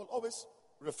will always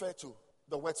refer to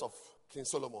the words of King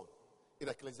Solomon in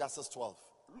Ecclesiastes 12.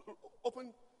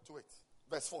 Open to it.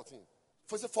 Verse 14.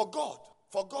 For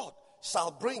God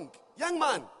shall bring. Young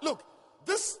man, look,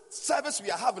 this service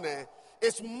we are having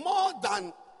is more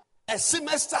than a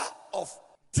semester of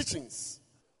teachings.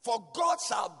 For God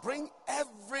shall bring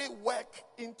every work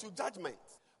into judgment.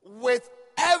 With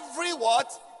every what?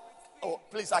 Oh,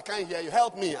 please, I can't hear you.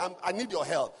 Help me. I need your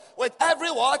help. With every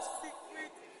what?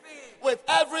 With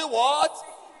every what?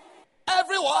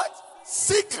 Every what?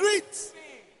 Secret.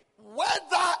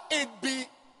 Whether it be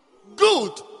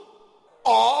good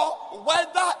or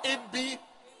whether it be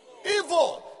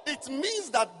evil. It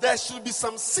means that there should be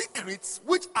some secrets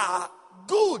which are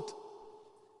good.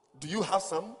 Do you have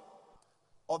some?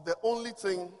 Or the only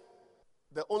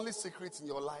secret in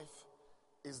your life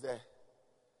is the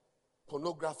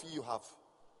pornography you have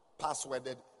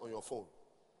passworded on your phone.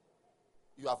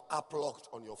 You have uplocked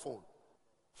on your phone.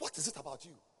 What is it about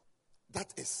you?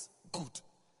 That is good.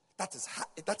 That is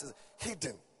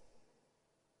hidden.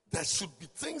 There should be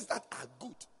things that are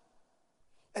good.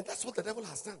 And that's what the devil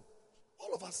has done.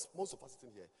 All of us, most of us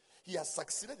sitting here, he has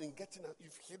succeeded in getting at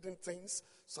you've hidden things,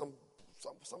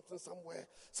 something somewhere.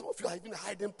 Some of you are even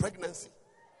hiding pregnancy.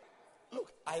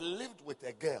 Look, I lived with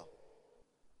a girl.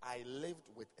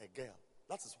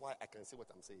 That is why I can say what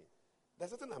I'm saying.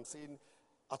 There's nothing I'm saying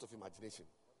out of imagination.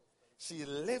 She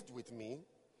lived with me.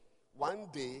 One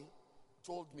day,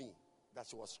 told me that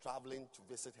she was traveling to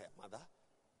visit her mother.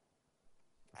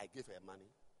 I gave her money.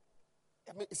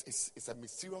 I mean, it's a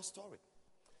mysterious story.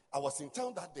 I was in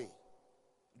town that day,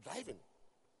 driving,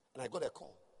 and I got a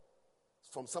call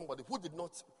from somebody who did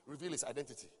not reveal his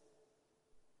identity.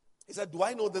 He said, do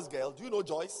I know this girl? Do you know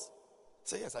Joyce? I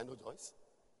said, yes, I know Joyce.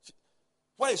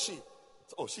 Where is she?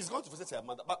 Said, oh, she's going to visit her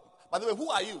mother. But by the way, who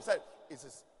are you? He said, it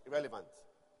is irrelevant.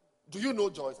 Do you know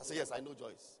Joyce? I said, yes, I know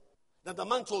Joyce. Then the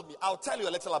man told me, I'll tell you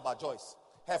a little about Joyce.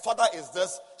 Her father is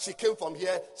this. She came from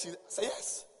here. She said,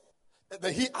 yes.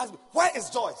 Then he asked me, where is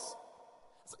Joyce?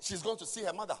 Said, she's going to see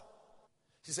her mother.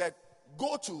 She said,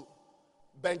 go to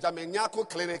Benjamin Nyako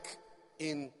Clinic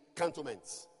in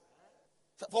Cantonments.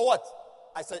 For what?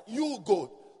 I said, you go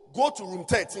to room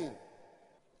 13.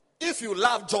 If you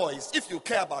love Joyce, if you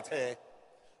care about her,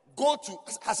 go to,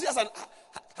 has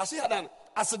she had an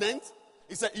accident?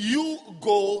 He said, you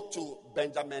go to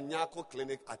Benjamin Nyako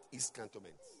Clinic at East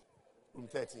Cantonments, room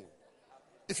 13.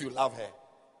 If you love her,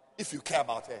 if you care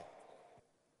about her.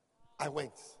 I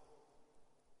went.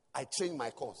 I changed my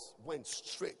course, went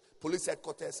straight. Police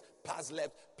headquarters, pass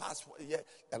left, pass here,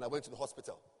 and I went to the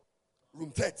hospital.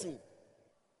 Room 13.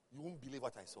 You won't believe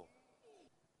what I saw.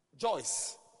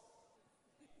 Joyce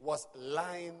was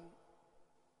lying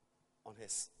on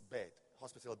his bed,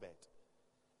 hospital bed,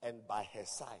 and by her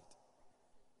side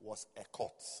was a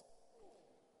cot.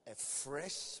 A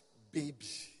fresh baby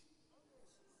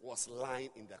was lying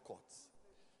in the cot.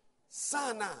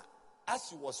 Sana, as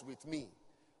she was with me,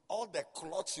 all the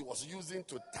cloths she was using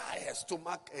to tie her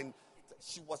stomach, and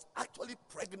she was actually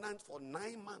pregnant for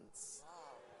 9 months.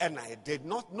 And I did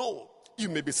not know. You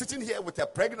may be sitting here with a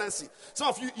pregnancy. Some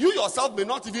of you yourself may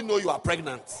not even know you are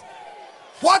pregnant.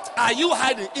 What are you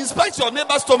hiding? Inspect your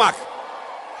neighbor's stomach.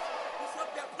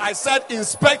 I said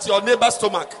inspect your neighbor's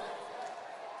stomach.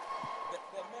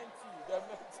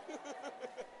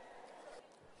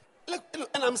 Look,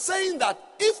 and I'm saying that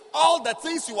if all the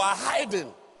things you are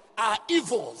hiding are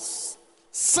evils,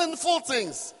 sinful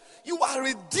things, you are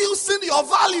reducing your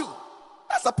value.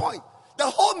 That's the point. The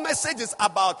whole message is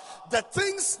about the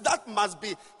things that must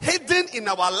be hidden in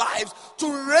our lives to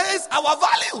raise our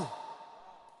value.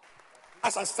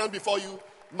 As I stand before you,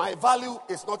 my value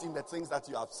is not in the things that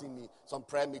you have seen me. Some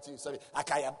prayer meeting. Sorry, we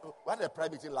had a prayer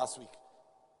meeting last week.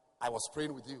 I was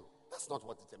praying with you. That's not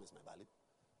what determines my value.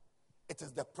 It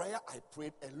is the prayer I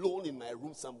prayed alone in my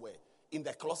room somewhere, in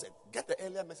the closet. Get the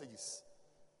earlier messages.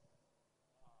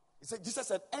 He said, Jesus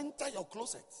said, enter your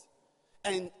closet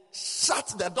and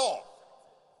shut the door.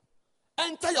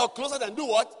 Enter your closet and do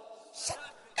what? Shut.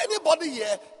 Anybody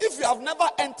here, if you have never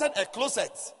entered a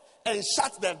closet and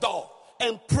shut the door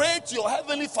and prayed to your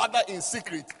heavenly Father in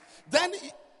secret, then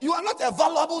you are not a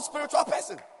valuable spiritual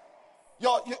person.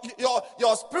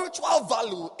 Your spiritual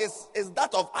value is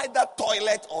that of either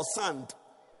toilet or sand.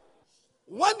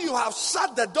 When you have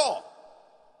shut the door,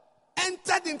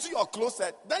 entered into your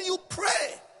closet, then you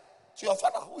pray to your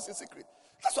Father who is in secret.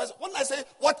 That's why when I say,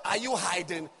 what are you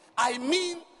hiding? I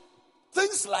mean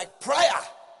things like prayer.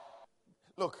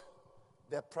 Look,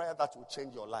 the prayer that will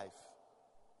change your life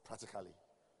practically.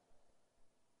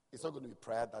 It's not going to be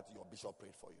prayer that your bishop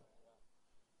prayed for you.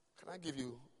 Can I give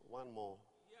you one more?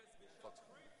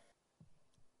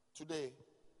 Today,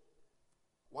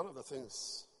 one of the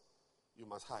things you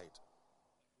must hide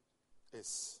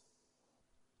is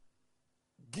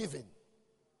giving.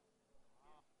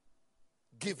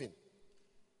 Giving.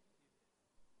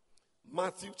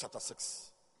 Matthew chapter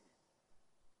 6,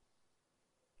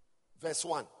 verse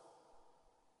 1.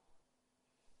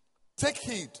 Take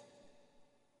heed.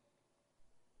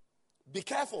 Be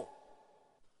careful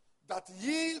that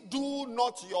ye do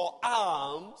not your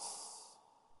alms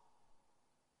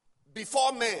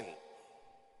before men.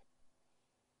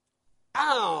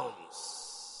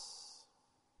 Alms.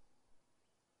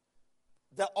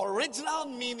 The original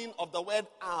meaning of the word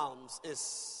alms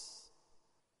is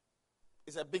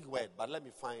a big word, but let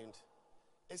me find.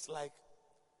 It's like,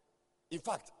 in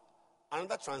fact,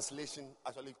 another translation,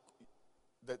 actually,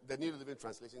 the New Living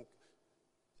Translation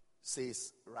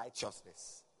says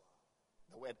righteousness.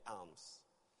 The word alms.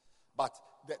 But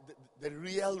the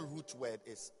real root word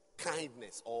is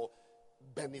kindness or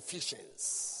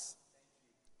beneficence.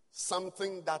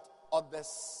 Something that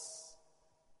others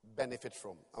benefit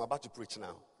from. I'm about to preach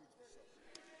now.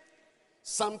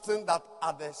 Something that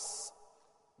others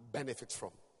benefit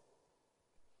from.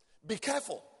 Be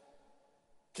careful,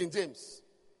 King James,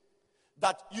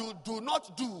 that you do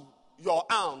not do your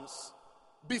alms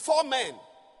before men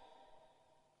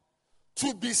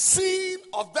to be seen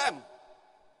of them.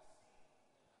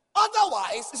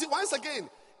 Otherwise, you see, once again,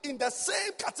 in the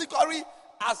same category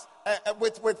as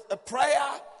with a prayer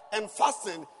and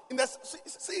fasting,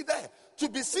 see there, to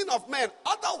be seen of men.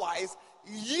 Otherwise,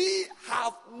 ye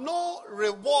have no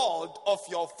reward of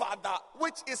your Father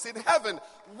which is in heaven.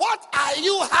 What are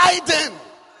you hiding?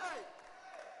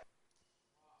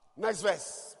 Next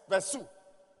verse, verse 2.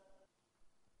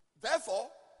 Therefore,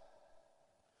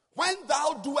 when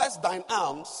thou doest thine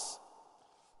alms,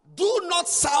 do not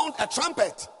sound a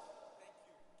trumpet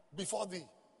before thee.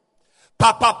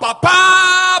 Pa pa pa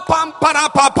pa, pam pa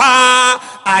pa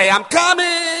pa. I am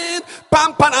coming.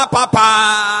 Pam pa pa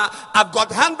pa. I've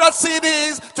got 100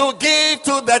 CDs to give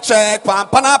to the church. Pam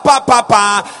pa pa pa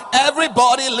pa.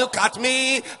 Everybody look at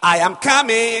me. I am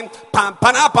coming. Pam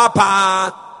pa pa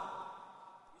pa.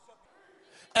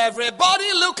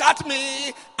 Everybody look at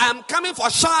me. I'm coming for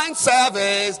shine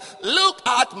service. Look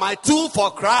at my 2 for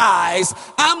Christ.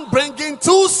 I'm bringing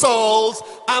 2 souls.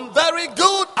 I'm very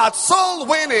good at soul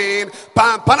winning.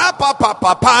 Pam pa pa pa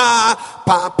pa pa.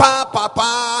 Pam pa pa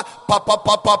pa. Pa pa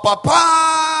pa pa pa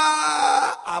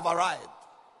pa. I've arrived.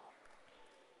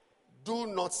 Do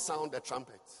not sound the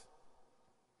trumpet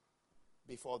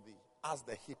before thee, as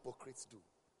the hypocrites do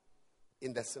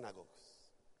in the synagogues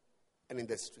and in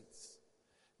the streets,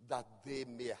 that they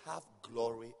may have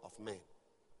glory of men.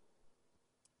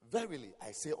 Verily,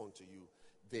 I say unto you,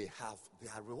 they have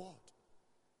their reward.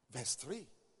 Verse 3.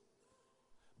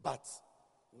 But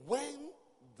when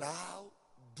thou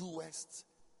doest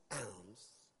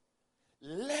alms,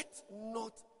 let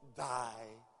not thy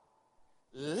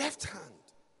left hand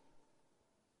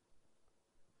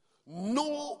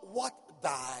know what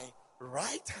thy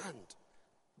right hand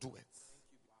doeth.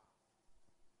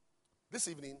 This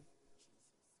evening,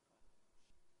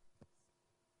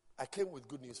 I came with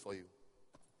good news for you.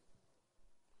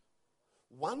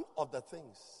 One of the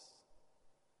things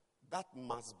that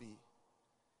must be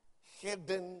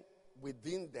hidden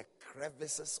within the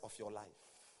crevices of your life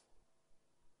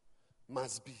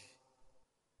must be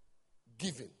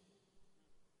giving,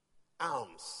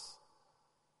 alms,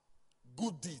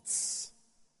 good deeds.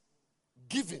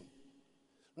 giving,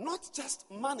 not just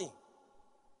money.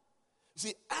 You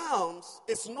see, alms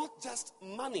is not just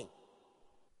money.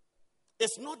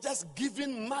 It's not just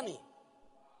giving money.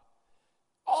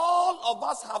 All of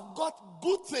us have got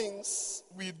good things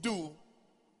we do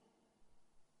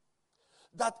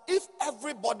that if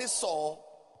everybody saw,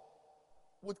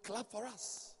 would clap for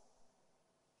us.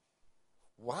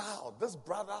 Wow, this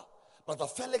brother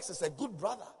Felix is a good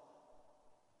brother.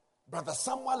 Brother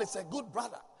Samuel is a good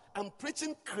brother. I'm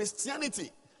preaching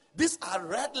Christianity. These are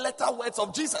red letter words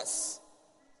of Jesus.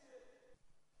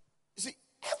 You see,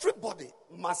 everybody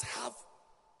must have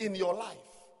in your life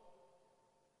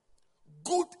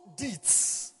good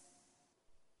deeds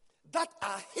that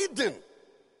are hidden,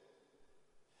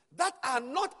 that are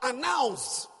not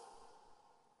announced.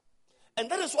 And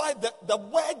that is why the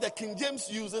word the King James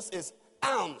uses is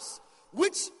alms,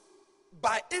 which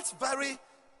by its very,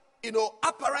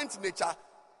 apparent nature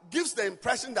gives the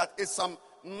impression that it's some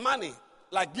money,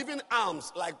 like giving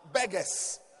alms, like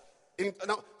beggars.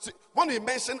 When you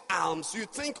mention alms, you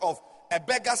think of a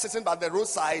beggar sitting by the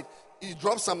roadside. He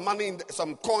drops some money,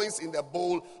 some coins in the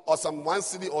bowl, or some 1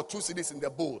 cedi or 2 cedis in the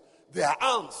bowl. They are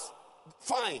alms.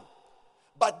 Fine.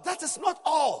 But that is not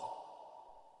all.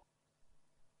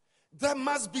 There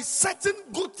must be certain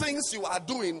good things you are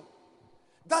doing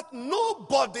that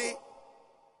nobody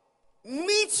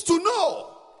needs to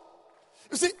know.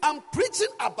 You see, I'm preaching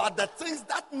about the things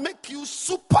that make you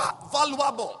super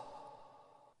valuable.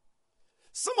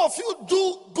 Some of you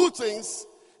do good things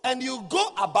and you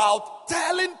go about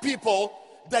telling people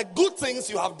the good things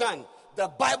you have done. The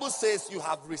Bible says you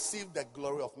have received the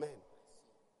glory of men.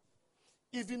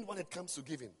 Even when it comes to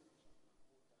giving.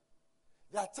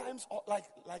 There are times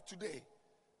like today,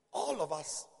 all of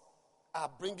us are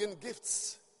bringing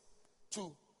gifts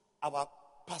to our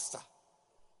pastor,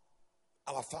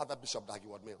 our father, Bishop Dag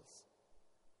Heward-Mills.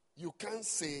 You can't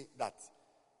say that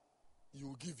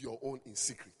you give your own in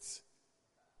secret.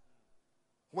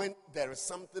 When there is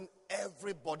something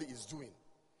everybody is doing,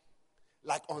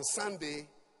 like on Sunday,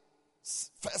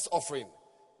 first offering,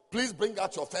 please bring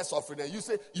out your first offering, and you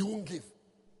say you won't give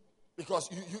because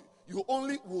you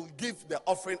only will give the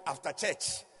offering after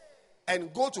church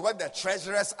and go to where the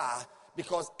treasurers are,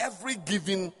 because every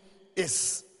giving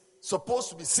is supposed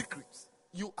to be secret.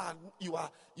 You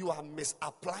are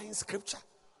misapplying scripture.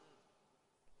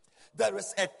 There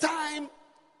is a time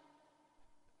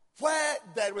where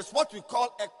there is what we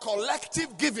call a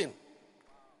collective giving.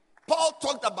 Paul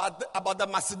talked about the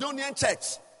Macedonian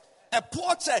church, a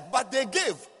poor church, but they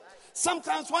give.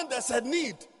 Sometimes when there's a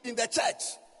need in the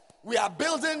church, we are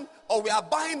building, or we are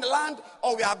buying land,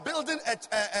 or we are building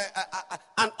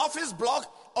an office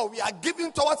block, or we are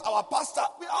giving towards our pastor.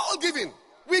 We are all giving.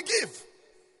 We give.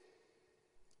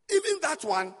 Even that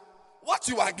one, what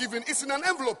you are giving is in an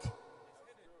envelope.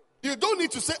 You don't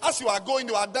need to say as you are going,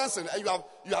 you are dancing, and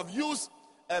you have used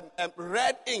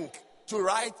red ink to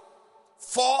write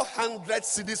 400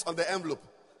 cedis on the envelope.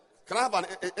 Can I have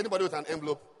anybody with an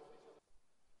envelope?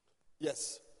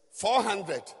 Yes,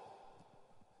 400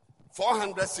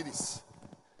 cedis.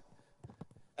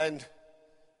 And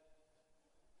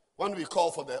when we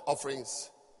call for the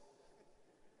offerings,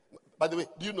 by the way,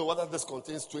 do you know whether this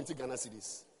contains 20 Ghana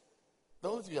cedis? The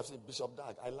only thing you have said, Bishop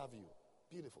Dag, I love you.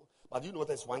 Beautiful. But do you know what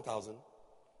is 1,000?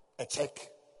 A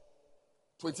check.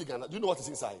 20 Ghana. Do you know what is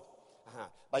inside?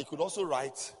 But you could also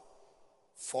write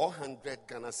 400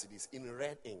 Ghana cedis in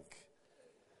red ink.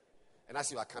 And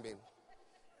as you are coming,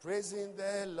 praising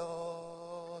the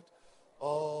Lord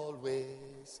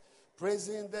always.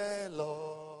 Praising the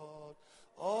Lord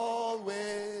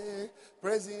always.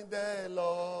 Praising the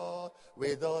Lord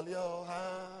with all your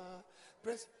heart.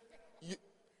 Praise.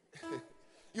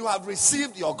 You have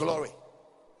received your glory.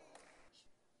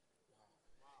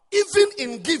 Even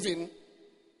in giving,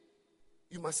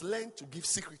 you must learn to give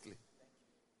secretly.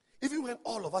 Even when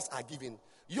all of us are giving,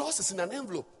 yours is in an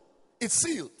envelope. It's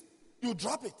sealed. You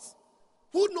drop it.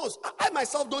 Who knows? I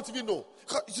myself don't even know.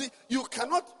 You see, you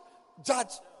cannot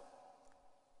judge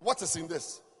what is in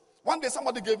this. One day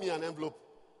somebody gave me an envelope,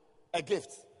 a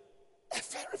gift. A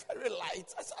very, very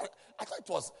light. I thought it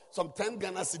was some 10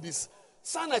 Ghana cedis.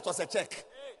 Son, it was a check.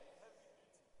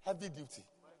 Heavy duty.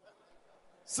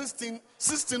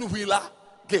 16-wheeler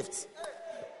gift.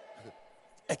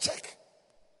 A check.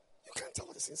 You can't tell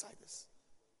what is inside this.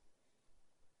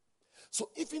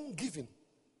 So even giving,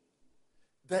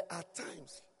 there are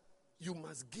times you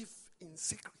must give in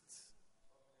secret.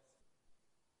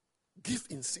 Give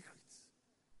in secret.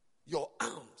 Your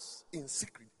alms in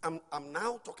secret. I'm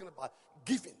now talking about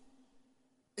giving.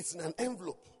 It's in an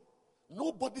envelope.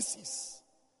 Nobody sees.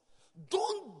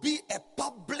 Don't be a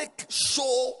public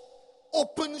show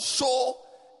open show,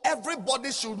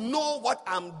 everybody should know what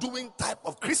I'm doing type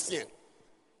of Christian.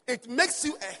 It makes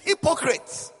you a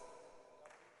hypocrite.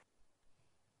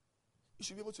 You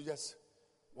should be able to just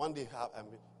one day have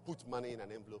put money in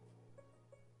an envelope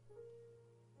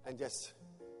and just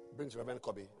bring to Reverend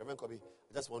Kobe. Reverend Kobe,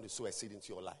 I just want to sow a seed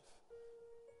into your life.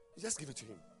 You just give it to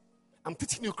him. I'm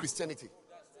teaching you Christianity.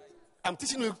 I'm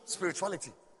teaching you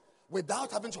spirituality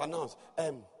without having to announce,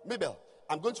 Mabel,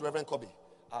 I'm going to Reverend Kobe.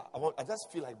 I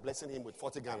just feel like blessing him with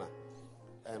 40 Ghana.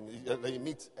 Then you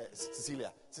meet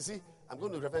Cecilia. Cici, I'm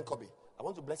going to Reverend Kobe. I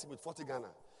want to bless him with 40 Ghana.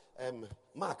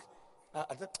 Mark,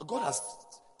 God has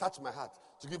touched my heart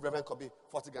to give Reverend Kobe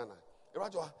 40 Ghana.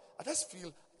 I just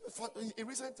feel, in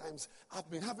recent times,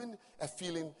 I've been having a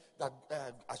feeling that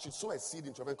I should sow a seed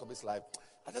into Reverend Kobe's life.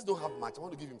 I just don't have much. I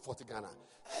want to give him 40 Ghana.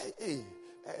 Hey,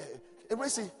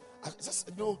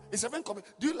 it's Reverend Kobe.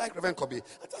 Do you like Reverend Kobe?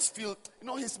 I just feel,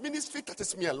 his ministry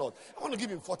touches me a lot. I want to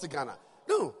give him 40 Ghana.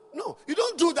 No, you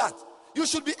don't do that. You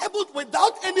should be able,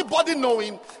 without anybody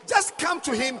knowing, just come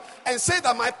to him and say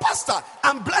that, my pastor,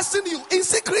 I'm blessing you in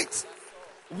secret.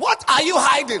 What are you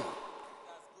hiding?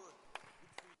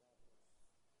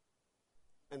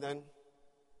 And then,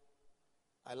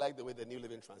 I like the way the New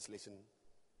Living Translation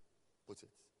puts it.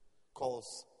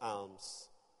 Calls alms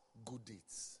good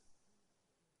deeds.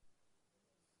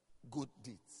 Good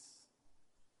deeds.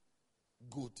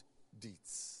 Good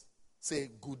deeds.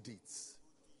 Say good deeds.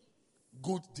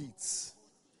 Good deeds.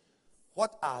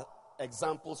 What are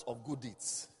examples of good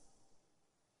deeds?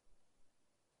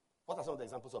 What are some of the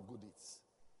examples of good deeds?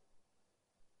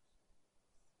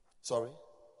 Sorry?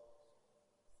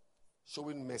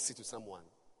 Showing mercy to someone.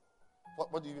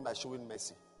 What do you mean by showing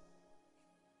mercy?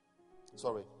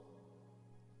 Sorry.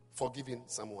 Forgiving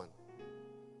someone.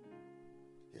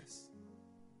 Yes.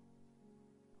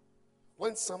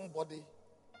 When somebody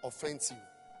offends you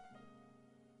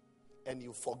and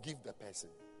you forgive the person,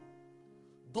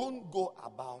 don't go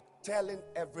about telling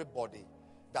everybody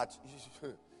that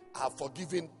I've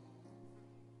forgiven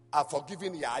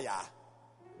Yaya.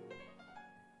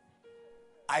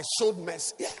 I showed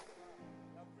mercy. Yeah.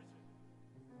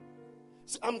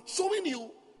 See, I'm showing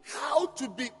you how to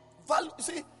be value.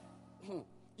 See,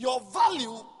 your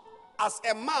value as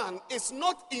a man is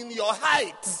not in your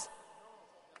height.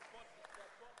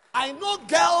 I know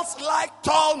girls like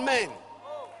tall men,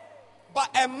 but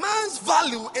a man's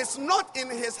value is not in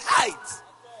his height.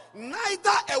 Neither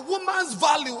a woman's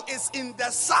value is in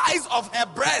the size of her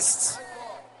breasts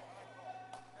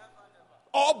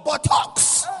or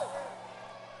buttocks.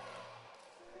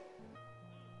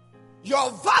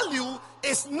 Your value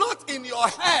is not in your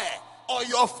hair or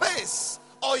your face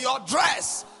or your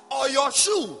dress or your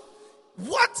shoe.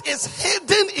 What is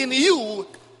hidden in you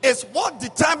is what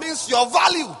determines your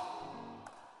value.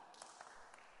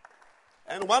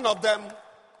 And one of them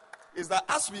is that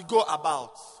as we go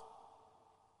about,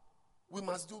 we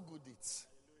must do good deeds.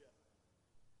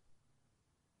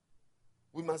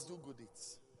 We must do good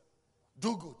deeds.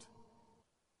 Do good.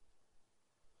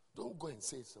 Don't go and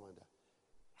say to someone that,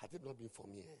 had it not been for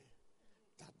me,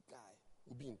 that guy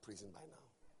would be in prison by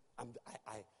now.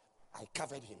 I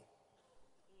covered him.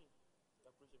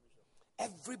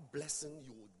 Every blessing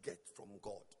you will get from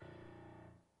God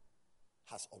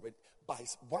has already,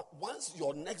 once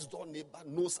your next door neighbor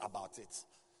knows about it,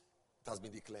 it has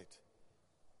been declared.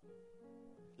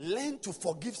 Learn to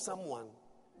forgive someone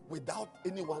without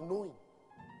anyone knowing.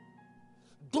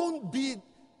 Don't be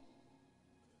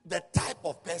the type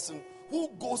of person who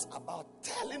goes about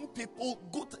telling people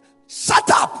good. Shut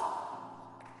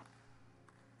up!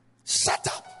 Shut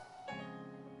up!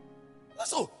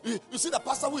 So, you see the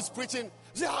pastor who is preaching,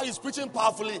 see how he's preaching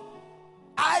powerfully.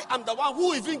 I am the one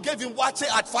who even gave him wache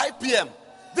at 5 p.m.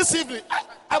 This evening.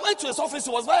 I went to his office,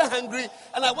 he was very hungry,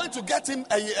 and I went to get him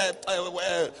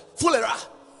a fulera.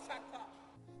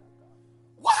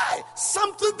 Why?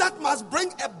 Something that must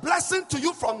bring a blessing to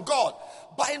you from God.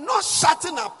 By not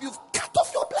shutting up, you've cut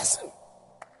off your blessing.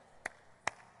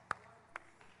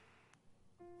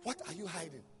 What are you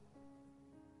hiding?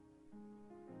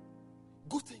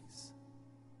 Good things.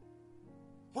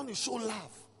 When you show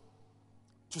love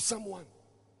to someone,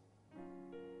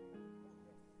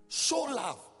 show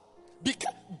love.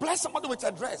 Bless somebody with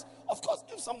a dress. Of course,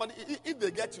 if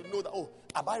they get to know that,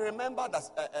 I remember that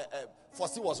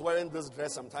Fossey was wearing this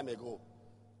dress some time ago.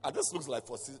 This looks like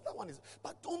Fossey. That one is.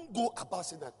 But don't go about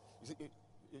saying that. You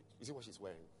see what she's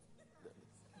wearing?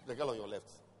 The girl on your left.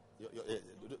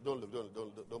 Don't look.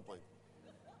 Don't point.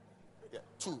 Yeah.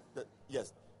 Two.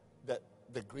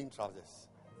 The green trousers.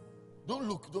 Don't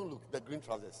look. The green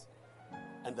trousers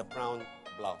and the brown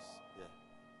blouse.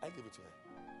 Yeah. I give it to her.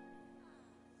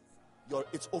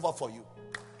 it's over for you.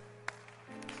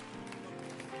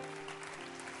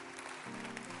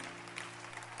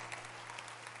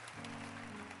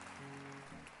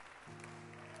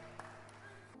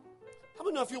 How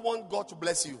many of you want God to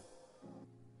bless you?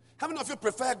 How many of you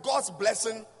prefer God's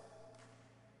blessing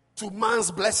to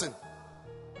man's blessing?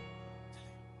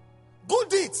 Good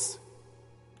deeds.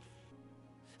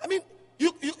 I mean,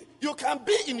 you can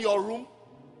be in your room.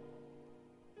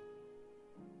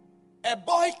 A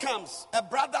boy comes, a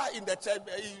brother in the church,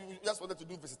 he just wanted to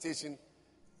do visitation.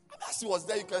 And as he was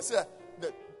there, you can say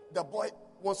the boy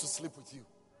wants to sleep with you.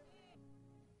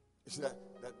 You see that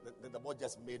the boy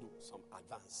just made some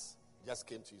advance. He just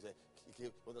came to you, said he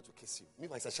wanted to kiss you.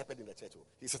 Meanwhile, he's a shepherd in the church.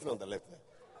 He's sitting on the left there.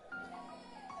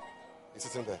 He's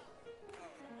sitting there.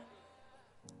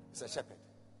 He's a shepherd.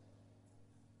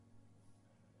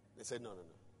 They said, no.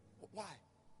 Why?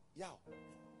 Yao.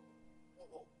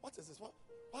 What is this? Why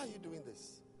are you doing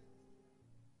this?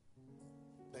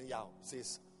 Then Yao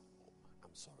says,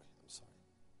 I'm sorry. It's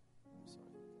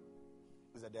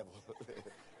the devil.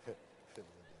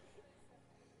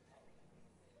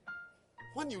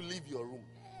 When you leave your room,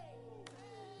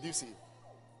 do you see?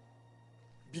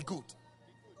 Be good.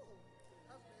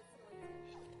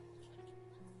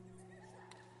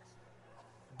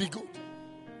 Be good.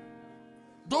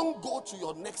 Don't go to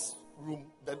your next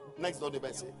room, the next door neighbor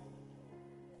and say,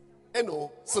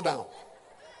 Eno, sit down.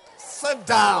 Sit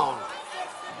down.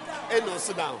 Eno,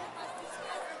 sit down.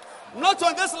 Not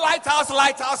on this lighthouse.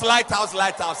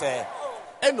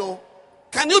 Eno,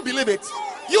 can you believe it?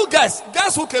 You guess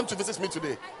who came to visit me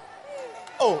today?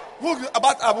 Oh,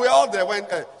 we're all there when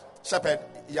Shepherd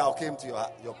Yao came to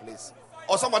your place.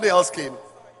 Or somebody else came.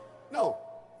 No.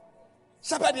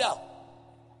 Shepherd Yao.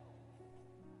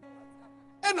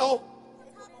 Eno,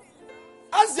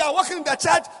 as they are walking in the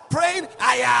church, praying,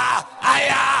 ayah.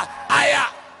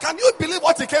 Can you believe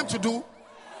what he came to do?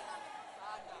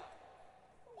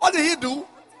 What did he do?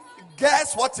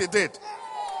 Guess what he did?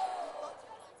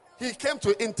 He came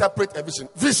to interpret a vision.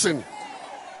 Vision.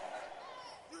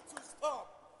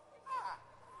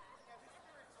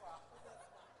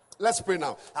 Let's pray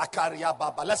now. Akaria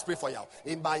Baba. Let's pray for you.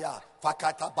 Imbaya.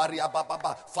 Fakata Baria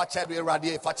Baba. Fachedu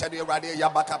Radie.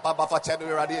 Yabaka Baba. Fachedu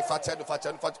Radie.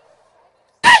 Fachedu.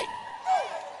 Hey!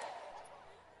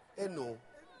 No.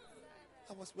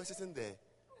 I was sitting there.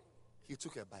 He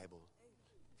took a Bible.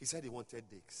 He said he wanted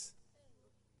Dix.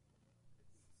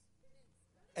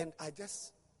 And I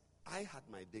had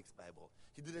my Dix Bible.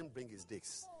 He didn't bring his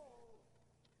Dix.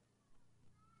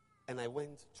 And I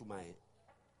went to my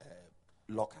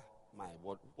locker.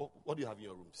 What do you have in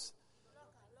your rooms?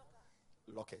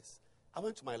 Lockers. I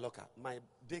went to my locker. My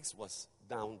Dix was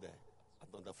down there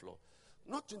on the floor.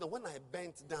 Not you know, when I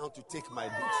bent down to take my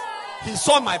Dix, he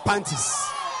saw my panties.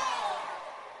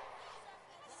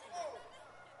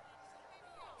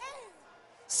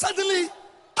 Suddenly,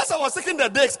 as I was taking the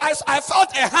Dix, I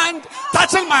felt a hand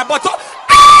touching my bottom.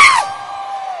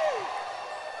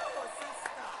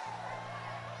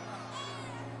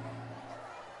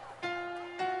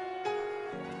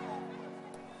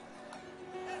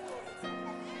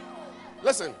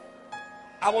 Listen,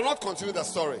 I will not continue the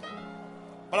story,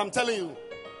 but I'm telling you,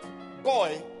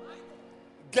 boy,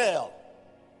 girl,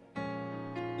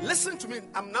 listen to me.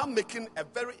 I'm now making a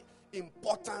very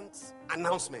important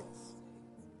announcement.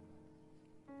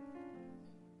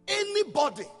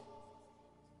 Anybody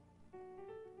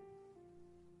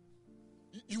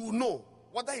you know,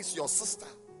 whether it's your sister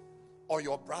or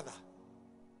your brother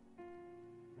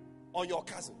or your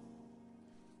cousin,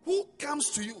 who comes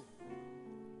to you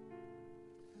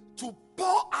to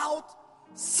pour out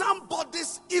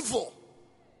somebody's evil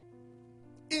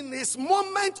in his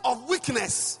moment of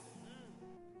weakness,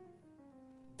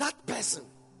 that person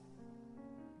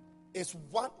is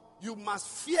one. You must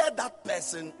fear that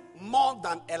person more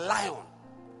than a lion.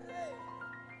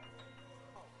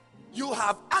 You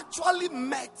have actually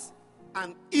met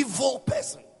an evil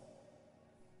person.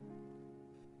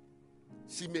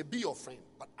 She may be your friend,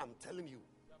 but I'm telling you,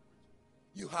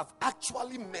 you have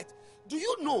actually met. Do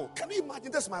you know? Can you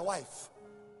imagine? That's my wife.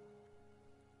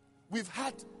 We've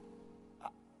had,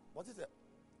 what is it?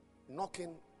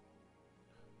 Knocking.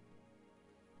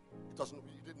 It was,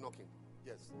 you did knocking.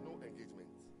 Yes, no engagement.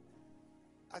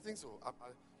 I think so.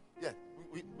 Yeah,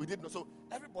 we did know. So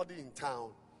everybody in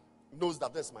town knows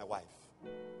that that's my wife.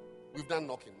 We've done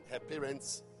knocking. Her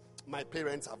parents, my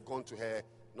parents have gone to her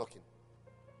knocking.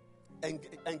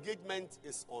 Engagement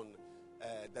is on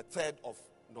the 3rd of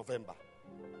November.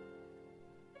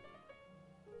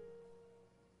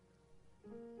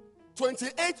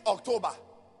 28th October,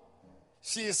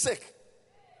 she is sick.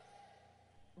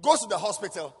 Goes to the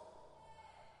hospital.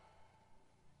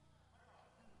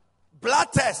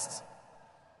 Blood test.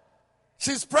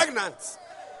 She's pregnant.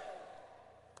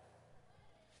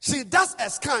 She does a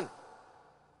scan.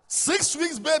 6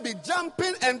 weeks baby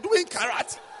jumping and doing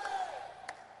karate.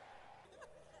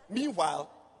 Meanwhile,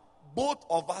 both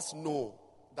of us know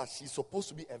that she's supposed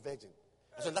to be a virgin.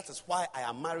 So that is why I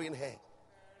am marrying her.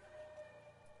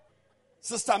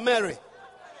 Sister Mary.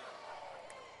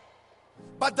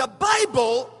 But the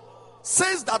Bible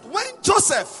says that when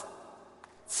Joseph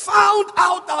found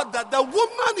out that the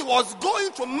woman he was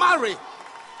going to marry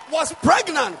was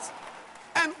pregnant,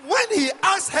 and when he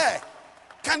asked her,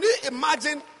 can you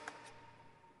imagine,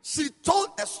 she told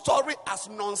a story as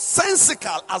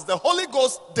nonsensical as the Holy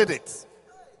Ghost did it.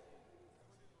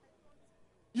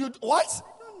 You what?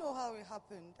 I don't know how it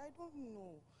happened. I don't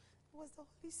know. It was the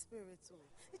Holy Spirit.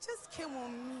 It just came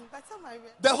on me. By the time I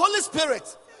read, the Holy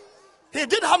Spirit. He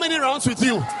did how many rounds with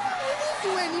you? We didn't do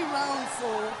any rounds,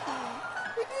 so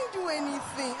we didn't do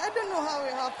anything. I don't know how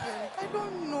it happened. I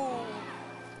don't know.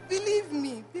 Believe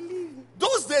me.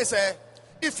 Those days,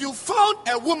 if you found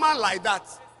a woman like that,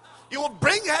 you would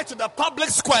bring her to the public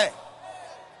square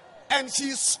and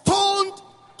she's stoned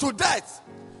to death.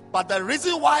 But the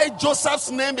reason why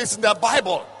Joseph's name is in the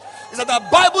Bible is that the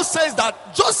Bible says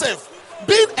that Joseph,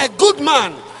 being a good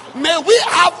man, may we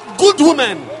have good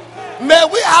women, may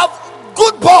we have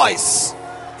good boys.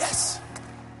 Yes.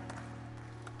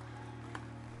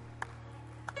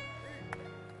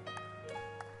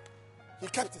 He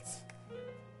kept it.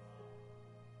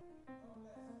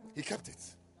 He kept it.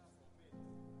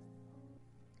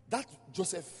 That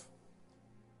Joseph,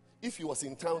 if he was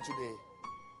in town today,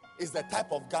 is the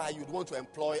type of guy you'd want to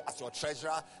employ as your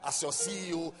treasurer, as your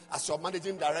CEO, as your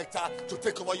managing director, to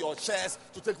take over your shares,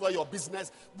 to take over your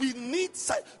business. We need,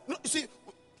 you see,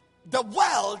 the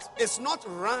world is not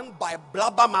run by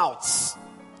blabbermouths.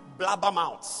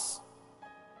 Blabbermouths.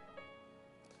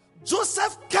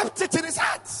 Joseph kept it in his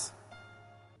heart.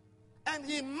 And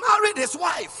he married his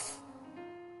wife.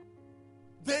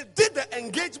 They did the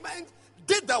engagement,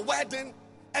 did the wedding,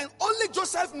 and only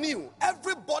Joseph knew.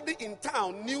 Everybody in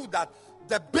town knew that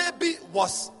the baby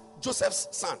was Joseph's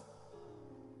son.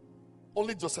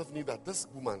 Only Joseph knew that this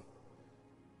woman,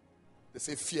 they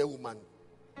say fair woman,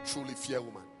 truly fair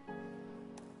woman.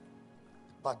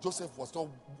 But Joseph was not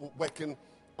working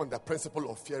on the principle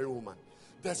of fearing woman.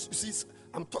 You see,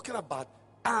 I'm talking about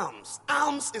alms.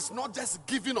 Alms is not just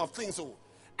giving of things. So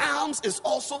alms is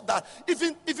also that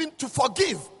even to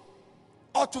forgive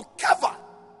or to cover.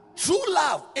 True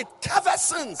love, it covers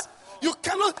sins. You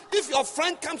cannot, if your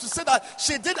friend comes to say that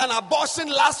she did an abortion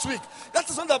last week,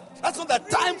 that's not the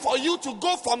time for you to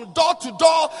go from door to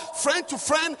door, friend to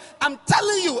friend. I'm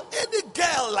telling you, any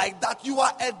girl like that, you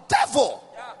are a devil.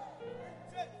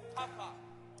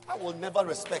 I will never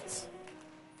respect.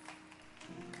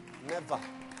 Never.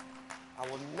 I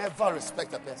will never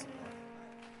respect a person.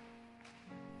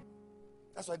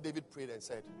 That's why David prayed and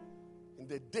said, in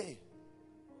the day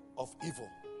of evil,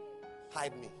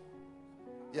 hide me.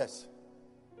 Yes.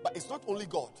 But it's not only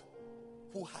God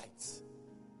who hides.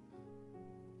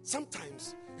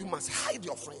 Sometimes you must hide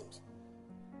your friend.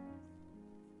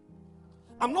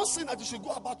 I'm not saying that you should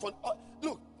go about one.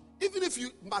 Look, even if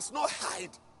you must not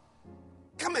hide,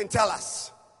 come and tell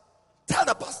us. Tell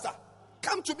the pastor.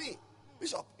 Come to me.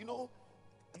 Bishop,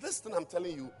 this thing I'm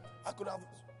telling you, I could have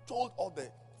told all the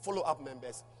follow-up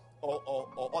members or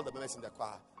all the members in the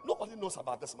choir. Nobody knows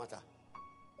about this matter.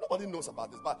 Nobody knows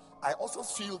about this. But I also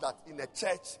feel that in a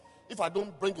church, if I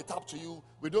don't bring it up to you,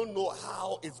 we don't know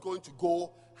how it's going to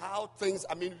go, how things,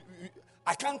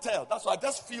 I can't tell. That's why I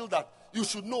just feel that you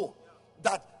should know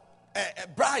that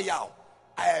Brian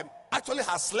actually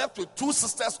has slept with 2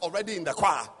 sisters already in the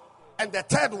choir. And the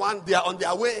third one, they are on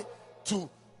their way to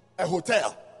a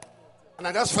hotel. And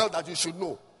I just felt that you should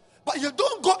know. But you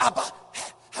don't go about,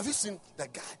 have you seen the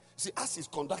guy? See, as he's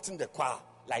conducting the choir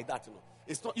like that,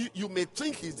 it's not, you may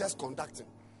think he's just conducting.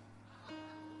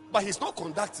 But he's not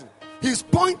conducting. He's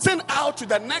pointing out to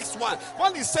the next one.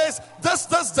 When he says, this,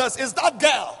 is that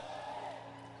girl.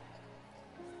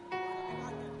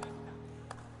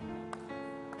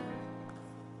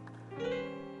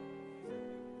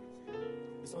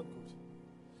 It's not good.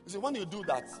 You see, when you do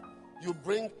that, you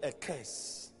bring a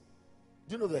curse.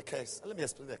 Do you know the curse? Let me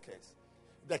explain the curse.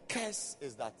 The curse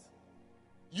is that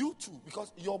you too,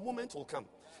 because your moment will come.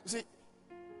 You see,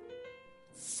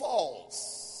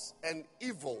 faults and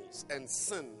evils and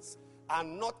sins are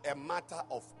not a matter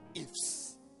of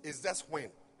ifs. It's just when.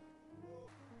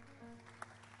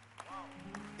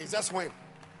 It's just when.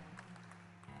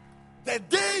 The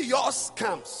day yours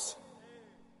comes.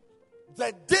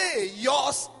 The day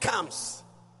yours comes.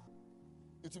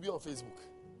 It will be on Facebook.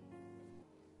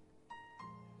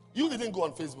 You didn't go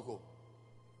on Facebook. Oh.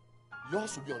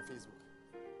 Yours will be on Facebook.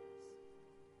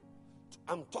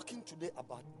 I'm talking today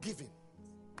about giving.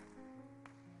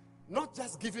 Not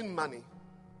just giving money,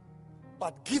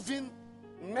 but giving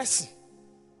mercy.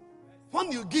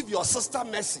 When you give your sister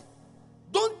mercy,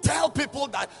 don't tell people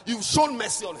that you've shown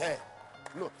mercy on her.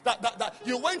 No, that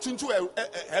you went into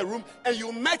a room and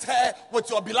you met her with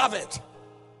your beloved.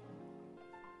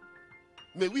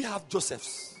 May we have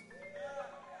Josephs.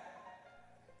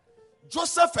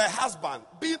 Joseph, her husband,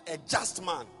 being a just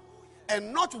man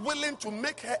and not willing to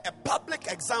make her a public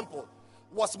example,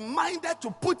 was minded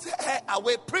to put her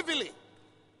away privily.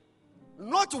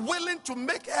 Not willing to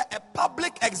make her a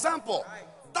public example.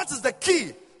 That is the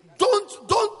key.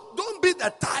 Don't be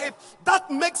the type that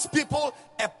makes people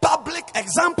a public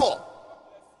example.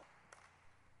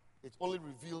 It only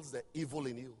reveals the evil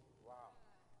in you.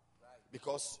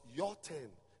 Because your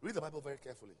turn. Read the Bible very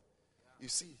carefully. You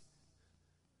see,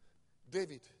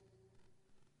 David,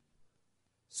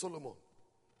 Solomon.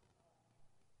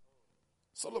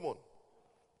 I mean,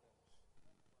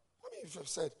 if you have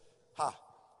said,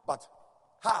 but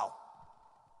how?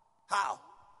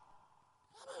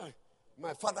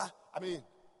 My father, I mean,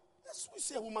 we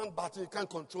see a woman battle, you can't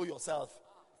control yourself.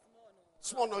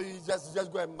 Small, no, you just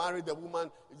go and marry the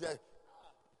woman.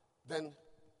 Then,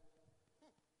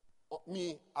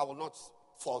 me, I will not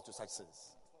fall to such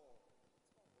sins.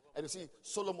 And you see,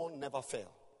 Solomon never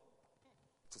fell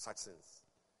to such sins.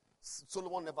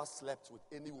 Solomon never slept with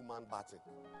any woman battle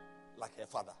like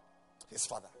his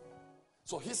father.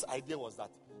 So his idea was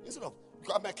that instead of,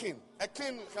 I'm a king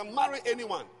can marry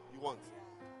anyone you want.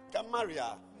 Can marry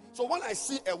her. So when I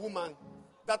see a woman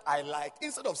that I like,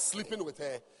 instead of sleeping with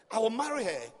her, I will marry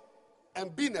her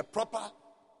and be in a proper,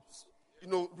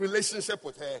 relationship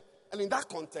with her. And in that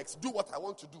context, do what I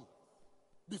want to do.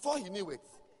 Before he knew it,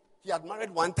 he had married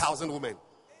 1,000 women.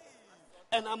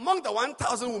 And among the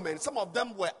 1,000 women, some of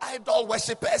them were idol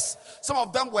worshippers. Some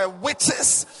of them were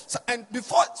witches. And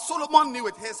before Solomon knew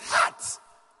it, his heart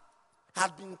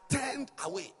had been turned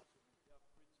away.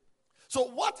 So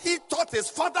what he thought his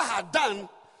father had done,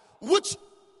 which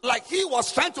like he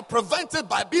was trying to prevent it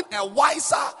by being a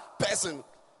wiser person,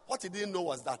 what he didn't know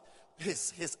was that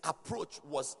his approach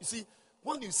was, you see,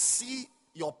 when you see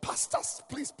your pastors,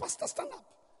 please, pastor, stand up.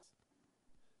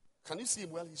 Can you see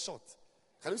him? Well, he's short.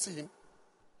 Can you see him?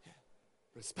 Yeah.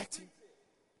 Respect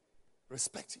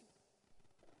him.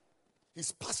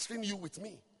 He's pastoring you with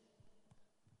me.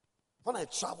 When I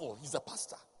travel, he's a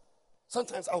pastor.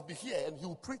 Sometimes I'll be here and he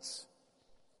will preach.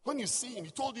 When you see him,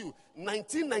 he told you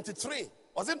 1993.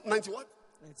 Was it 90 what?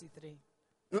 93.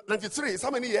 93 is how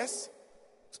many years?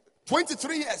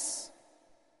 23 years.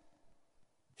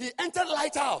 He entered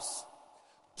Lighthouse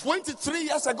 23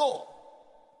 years ago.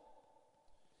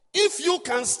 If you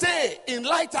can stay in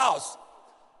Lighthouse,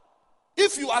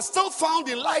 if you are still found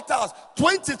in Lighthouse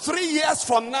 23 years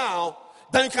from now,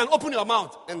 then you can open your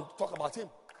mouth and talk about him.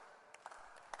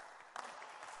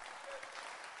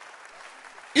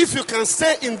 If you can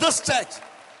stay in this church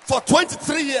for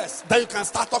 23 years, then you can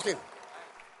start talking.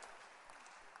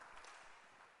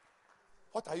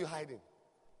 What are you hiding?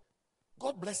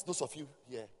 God bless those of you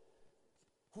here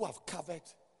who have covered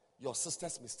your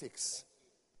sister's mistakes.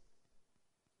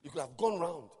 You could have gone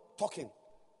around talking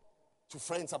to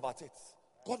friends about it.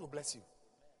 God will bless you.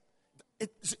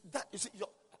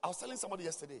 I was telling somebody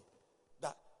yesterday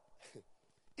that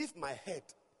if my head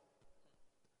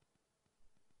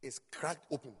is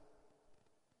cracked open,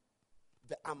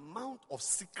 the amount of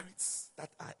secrets that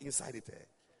are inside it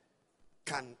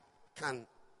can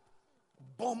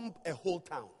bomb a whole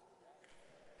town.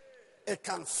 It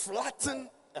can flatten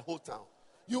a whole town.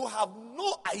 You have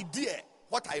no idea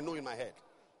what I know in my head.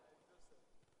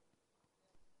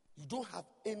 You don't have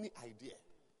any idea.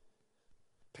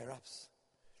 Perhaps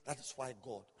that is why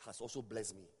God has also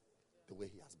blessed me the way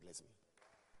he has blessed me.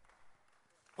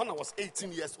 When I was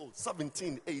 18 years old,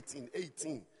 17,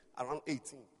 18, around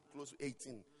 18, close to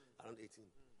 18, around 18.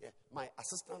 Yeah, my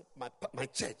assistant, my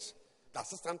church, the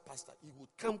assistant pastor, he would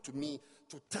come to me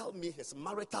to tell me his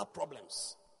marital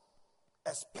problems,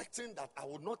 expecting that I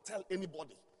would not tell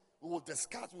anybody. We would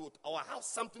discuss, I will have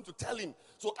something to tell him.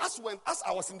 So as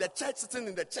I was in the church, sitting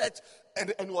in the church,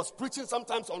 and was preaching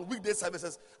sometimes on weekday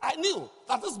services, I knew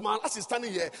that this man, as he's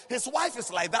standing here, his wife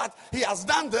is like that. He has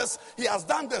done this.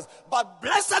 But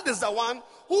blessed is the one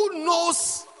who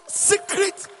knows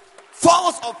secret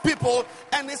faults of people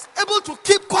and is able to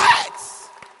keep quiet.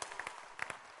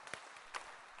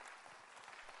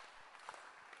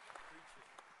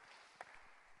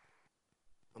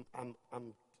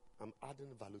 I'm adding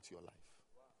value to your life.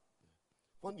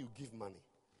 When you give money,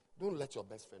 don't let your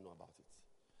best friend know about it.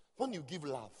 when you give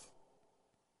love,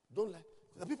 don't let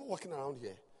the people walking around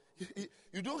here,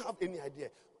 you don't have any idea.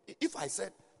 If I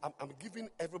said I'm giving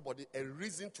everybody a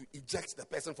reason to eject the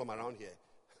person from around here,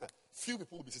 few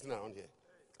people will be sitting around here,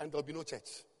 and there'll be no church.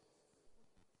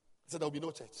 So there'll be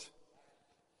no church.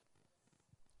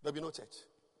 There'll be no church.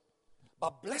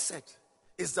 But blessed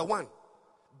is the one.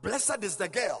 Blessed is the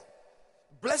girl.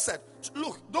 Blessed.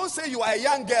 Look, don't say you are a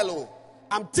young girl. Oh.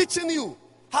 I'm teaching you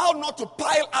how not to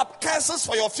pile up curses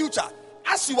for your future.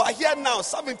 As you are here now,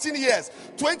 17 years,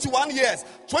 21 years,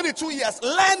 22 years,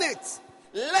 learn it.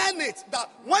 Learn it that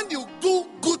when you do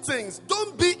good things,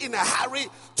 don't be in a hurry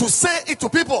to say it to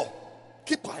people.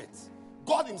 Keep quiet.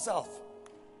 God himself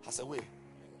has a way.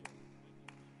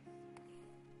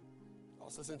 I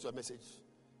was listening to a message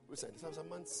recently,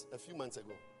 a few months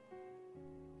ago.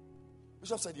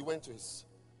 Bishop said he went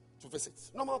to visit.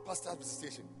 Normal pastor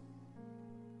visitation.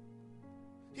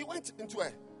 He went into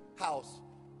a house.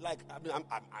 Like,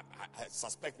 I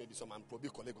suspect maybe some probably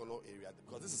Kolegono area,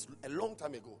 because this is a long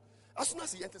time ago. As soon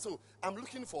as he entered, so I'm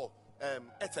looking for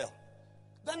Ethel.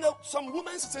 Then some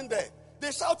women sitting there,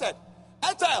 they shouted,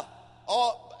 Ethel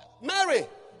or Mary,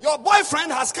 your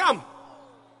boyfriend has come.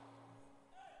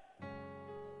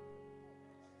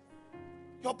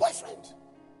 Your boyfriend.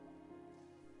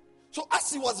 So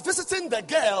as he was visiting the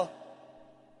girl,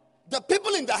 the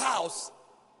people in the house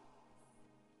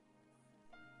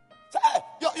said, hey,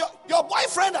 your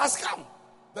boyfriend has come.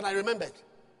 Then I remembered.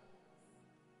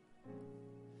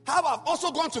 How I've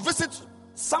also gone to visit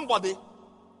somebody,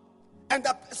 and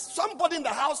somebody in the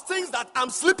house thinks that I'm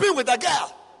sleeping with a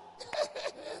girl.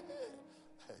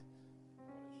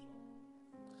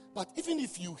 But even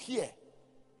if you hear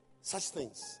such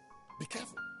things, be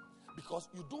careful, because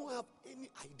you don't have any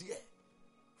idea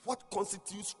what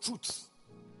constitutes truth.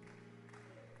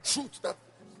 Truth, that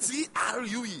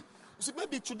T-R-U-E. You see,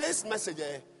 maybe today's message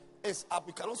is up.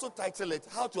 You can also title it,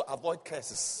 How to Avoid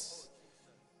Curses.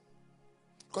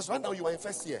 Because right now you are in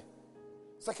first year,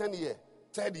 second year,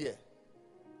 third year,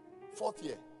 fourth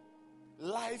year.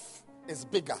 Life is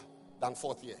bigger than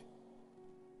fourth year.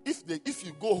 If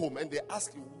you go home and they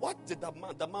ask you, what did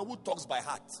the man who talks by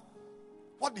heart,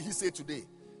 what did he say today?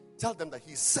 Tell them that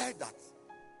he said that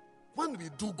when we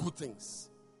do good things,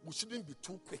 we shouldn't be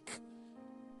too quick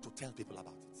to tell people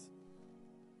about it.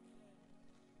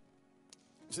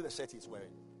 You see the shirt he's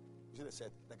wearing? You see the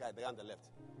shirt? The guy on the left?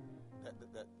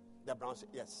 The brown shirt?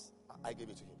 Yes, I gave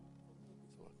it to him.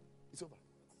 It's over.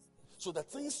 So the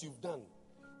things you've done,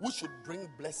 which should bring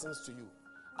blessings to you,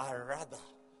 are rather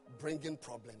bringing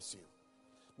problems to you.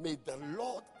 May the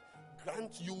Lord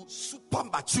grant you super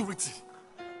maturity.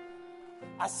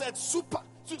 I said super.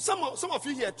 So some of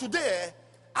you here today,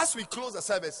 as we close the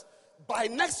service, by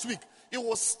next week, you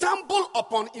will stumble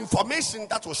upon information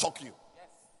that will shock you.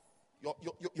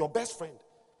 Your best friend,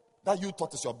 that you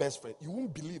thought is your best friend, you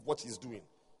won't believe what he's doing.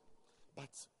 But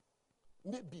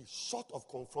maybe short of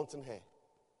confronting her,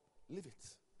 leave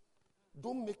it.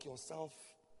 Don't make yourself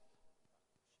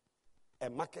a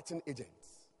marketing agent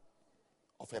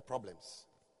of her problems.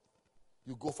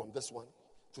 You go from this one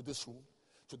to this room,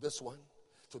 to this one,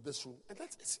 to this room. And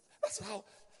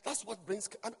that's what brings,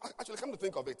 actually come to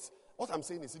think of it, what I'm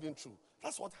saying is even true.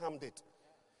 That's what Ham did.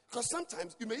 Because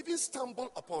sometimes you may even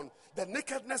stumble upon the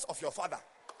nakedness of your father.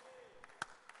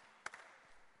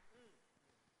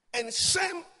 And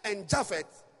Shem and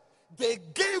Japheth, they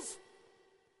gave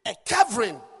a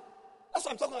covering. That's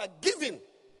what I'm talking about, giving.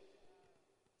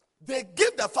 They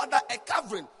gave the father a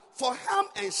covering. For Ham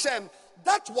and Shem,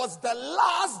 that was the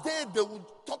last day they would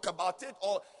talk about it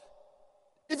or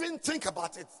even think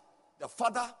about it. The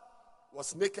father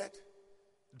was naked,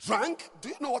 drunk. Do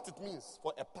you know what it means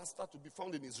for a pastor to be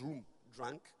found in his room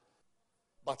drunk?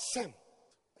 But Shem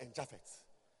and Japheth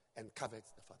and covered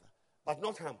the father. But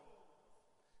not Ham.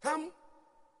 Ham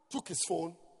took his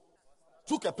phone,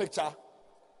 took a picture,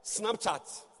 Snapchat,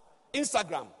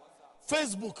 Instagram,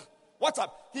 Facebook, WhatsApp.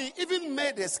 He even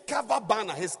made his cover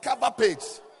banner, his cover page.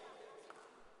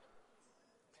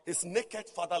 His naked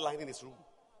father lying in his room.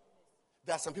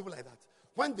 There are some people like that.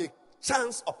 When they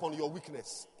chance upon your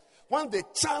weakness, when they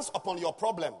chance upon your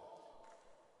problem,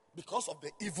 because of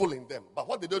the evil in them. But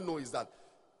what they don't know is that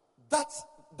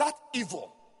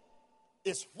evil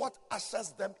is what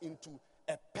ushers them into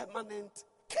a permanent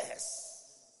curse.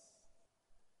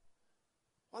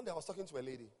 One day I was talking to a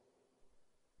lady.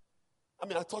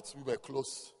 I thought we were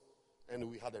close and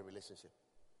we had a relationship.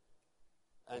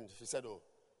 And she said,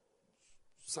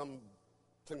 something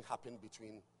happened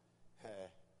between her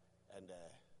and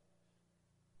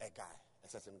a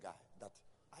certain guy that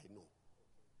I know.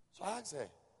 So I asked her,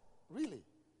 really?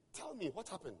 Tell me what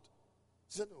happened.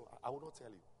 She said, no, I will not tell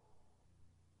you.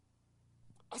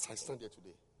 As I stand here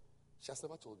today, she has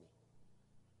never told me.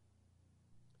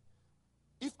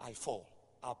 If I fall,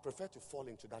 I prefer to fall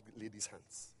into that lady's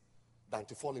hands than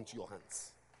to fall into your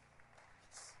hands.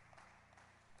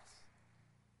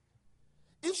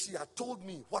 If she had told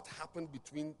me what happened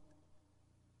between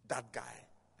that guy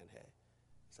and her,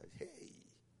 I said, hey,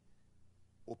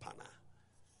 Opana,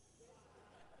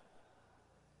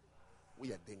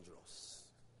 we are dangerous.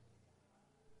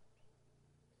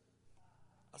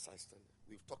 As I stand,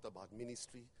 we've talked about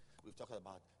ministry, we've talked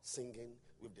about singing,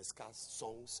 we've discussed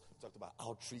songs, we've talked about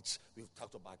outreach, we've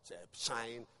talked about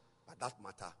shine, but that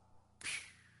matter,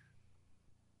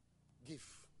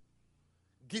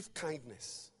 give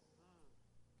kindness.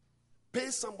 Pay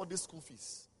somebody's school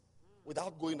fees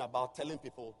without going about telling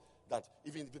people that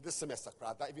even this semester,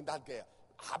 that even that girl,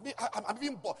 I'm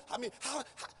even bored. I mean,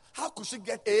 how could she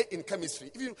get A in chemistry?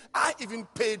 I even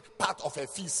paid part of her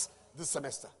fees this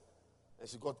semester, and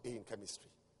she got A in chemistry.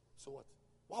 So what?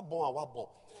 What born?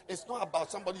 It's not about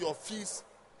somebody your fees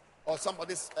or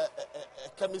somebody's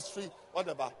chemistry,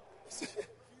 whatever.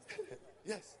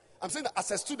 Yes, I'm saying that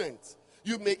as a student,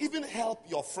 you may even help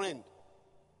your friend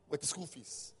with school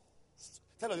fees.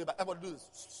 Tell everybody do this.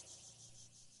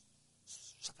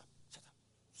 Shut up.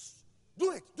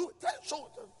 Do it. Show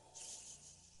it.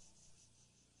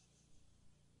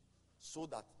 So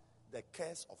that the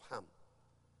curse of harm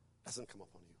doesn't come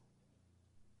upon you.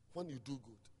 When you do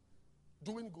good,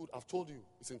 doing good, I've told you,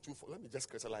 it's in two forms. Let me just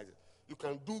crystallize it. You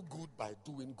can do good by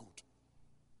doing good.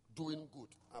 Doing good.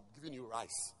 I've given you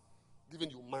rice,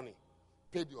 given you money,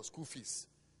 paid your school fees,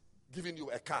 given you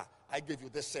a car. I gave you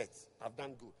this shirt. I've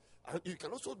done good. And you can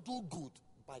also do good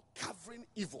by covering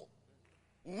evil.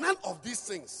 None of these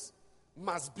things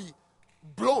must be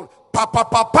blown. Pa pa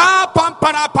pa pa pa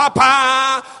pa pa pa pa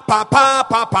pa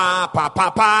pa pa pa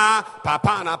pa pa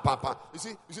pa na pa pa. You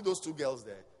see those two girls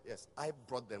there? Yes, I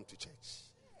brought them to church.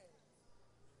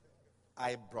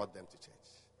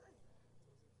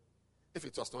 If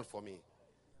it was not for me,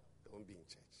 they won't be in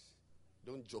church.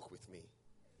 Don't joke with me.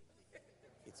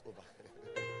 It's over.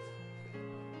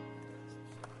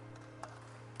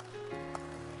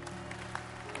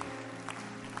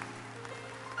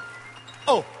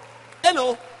 Oh,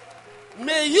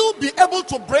 may you be able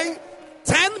to bring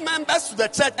 10 members to the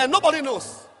church and nobody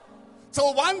knows.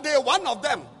 So one day, one of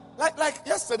them, like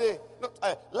yesterday,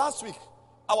 last week,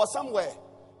 I was somewhere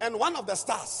and one of the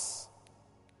stars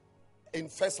in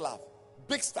First Love,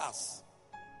 big stars,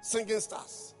 singing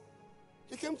stars,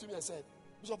 he came to me and said,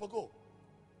 Bishop Ogo,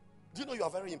 do you know you are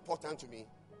very important to me?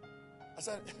 I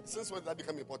said, since when did that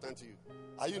become important to you?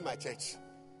 Are you in my church?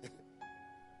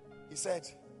 He said,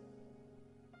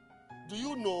 do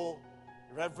you know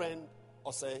Reverend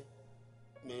Osei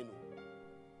Nenu?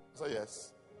 I said,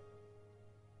 yes.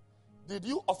 Did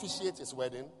you officiate his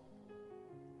wedding?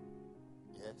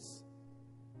 Yes.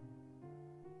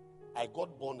 I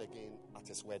got born again at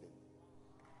his wedding.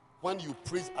 When you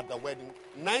preached at the wedding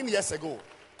 9 years ago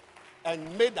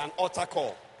and made an altar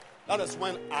call, that is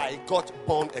when I got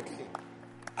born again.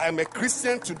 I am a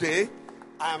Christian today.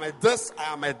 I am a this,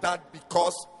 I am a that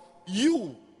because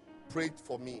you prayed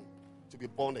for me to be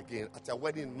born again at a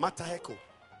wedding in Mataheko.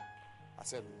 I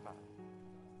said,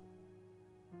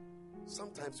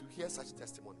 sometimes you hear such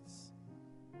testimonies.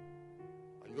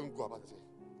 You don't go about it.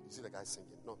 You see the guy singing.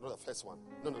 No, not the first one.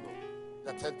 No.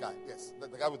 The third guy, yes. The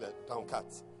guy with the down cut.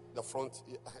 The front,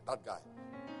 that guy.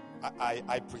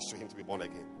 I preached to him to be born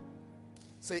again.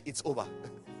 Say, it's over.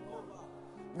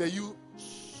 May you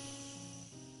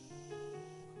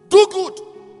do good.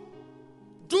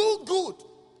 Do good.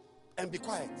 And be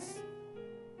quiet.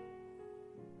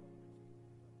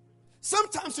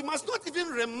 Sometimes you must not even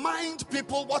remind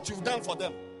people what you've done for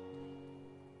them.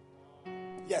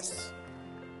 Yes.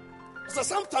 So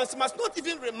sometimes you must not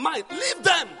even remind. Leave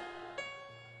them.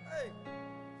 Hey.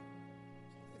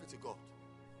 Leave it to God.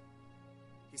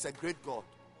 He's a great God.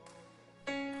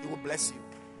 He will bless you.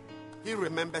 He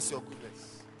remembers your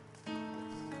goodness.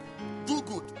 Do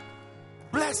good.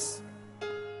 Bless.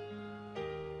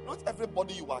 Not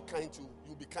everybody you are kind to,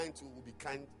 you'll be kind to, will be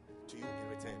kind to you in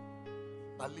return.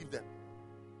 But leave them.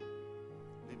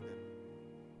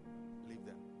 Leave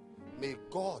them. May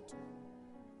God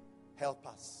help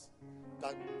us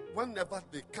that whenever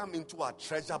they come into our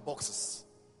treasure boxes,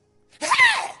 hey!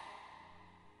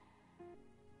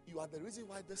 You are the reason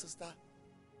why this sister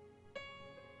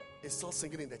is still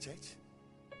singing in the church.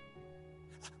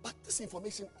 But this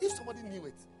information, if somebody knew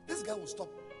it, this guy will stop.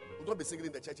 Will not be singing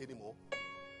in the church anymore.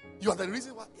 You are the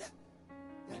reason why. Yeah.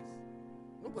 Yes.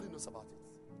 Nobody knows about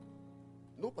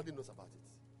it. Nobody knows about it.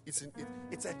 It's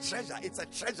a treasure. It's a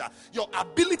treasure. Your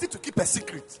ability to keep a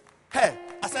secret. Hey,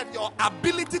 as said, your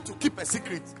ability to keep a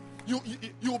secret, you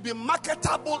will be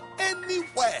marketable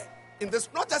anywhere in this,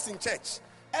 not just in church.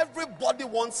 Everybody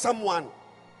wants someone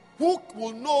who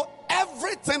will know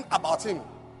everything about him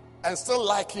and still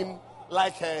like him,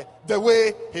 like her, the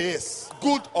way he is,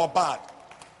 good or bad.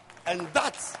 And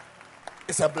that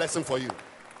is a blessing for you.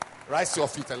 Rise to your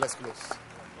feet and let's close.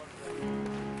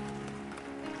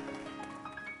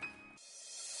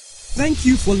 Thank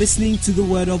you for listening to the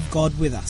Word of God with us.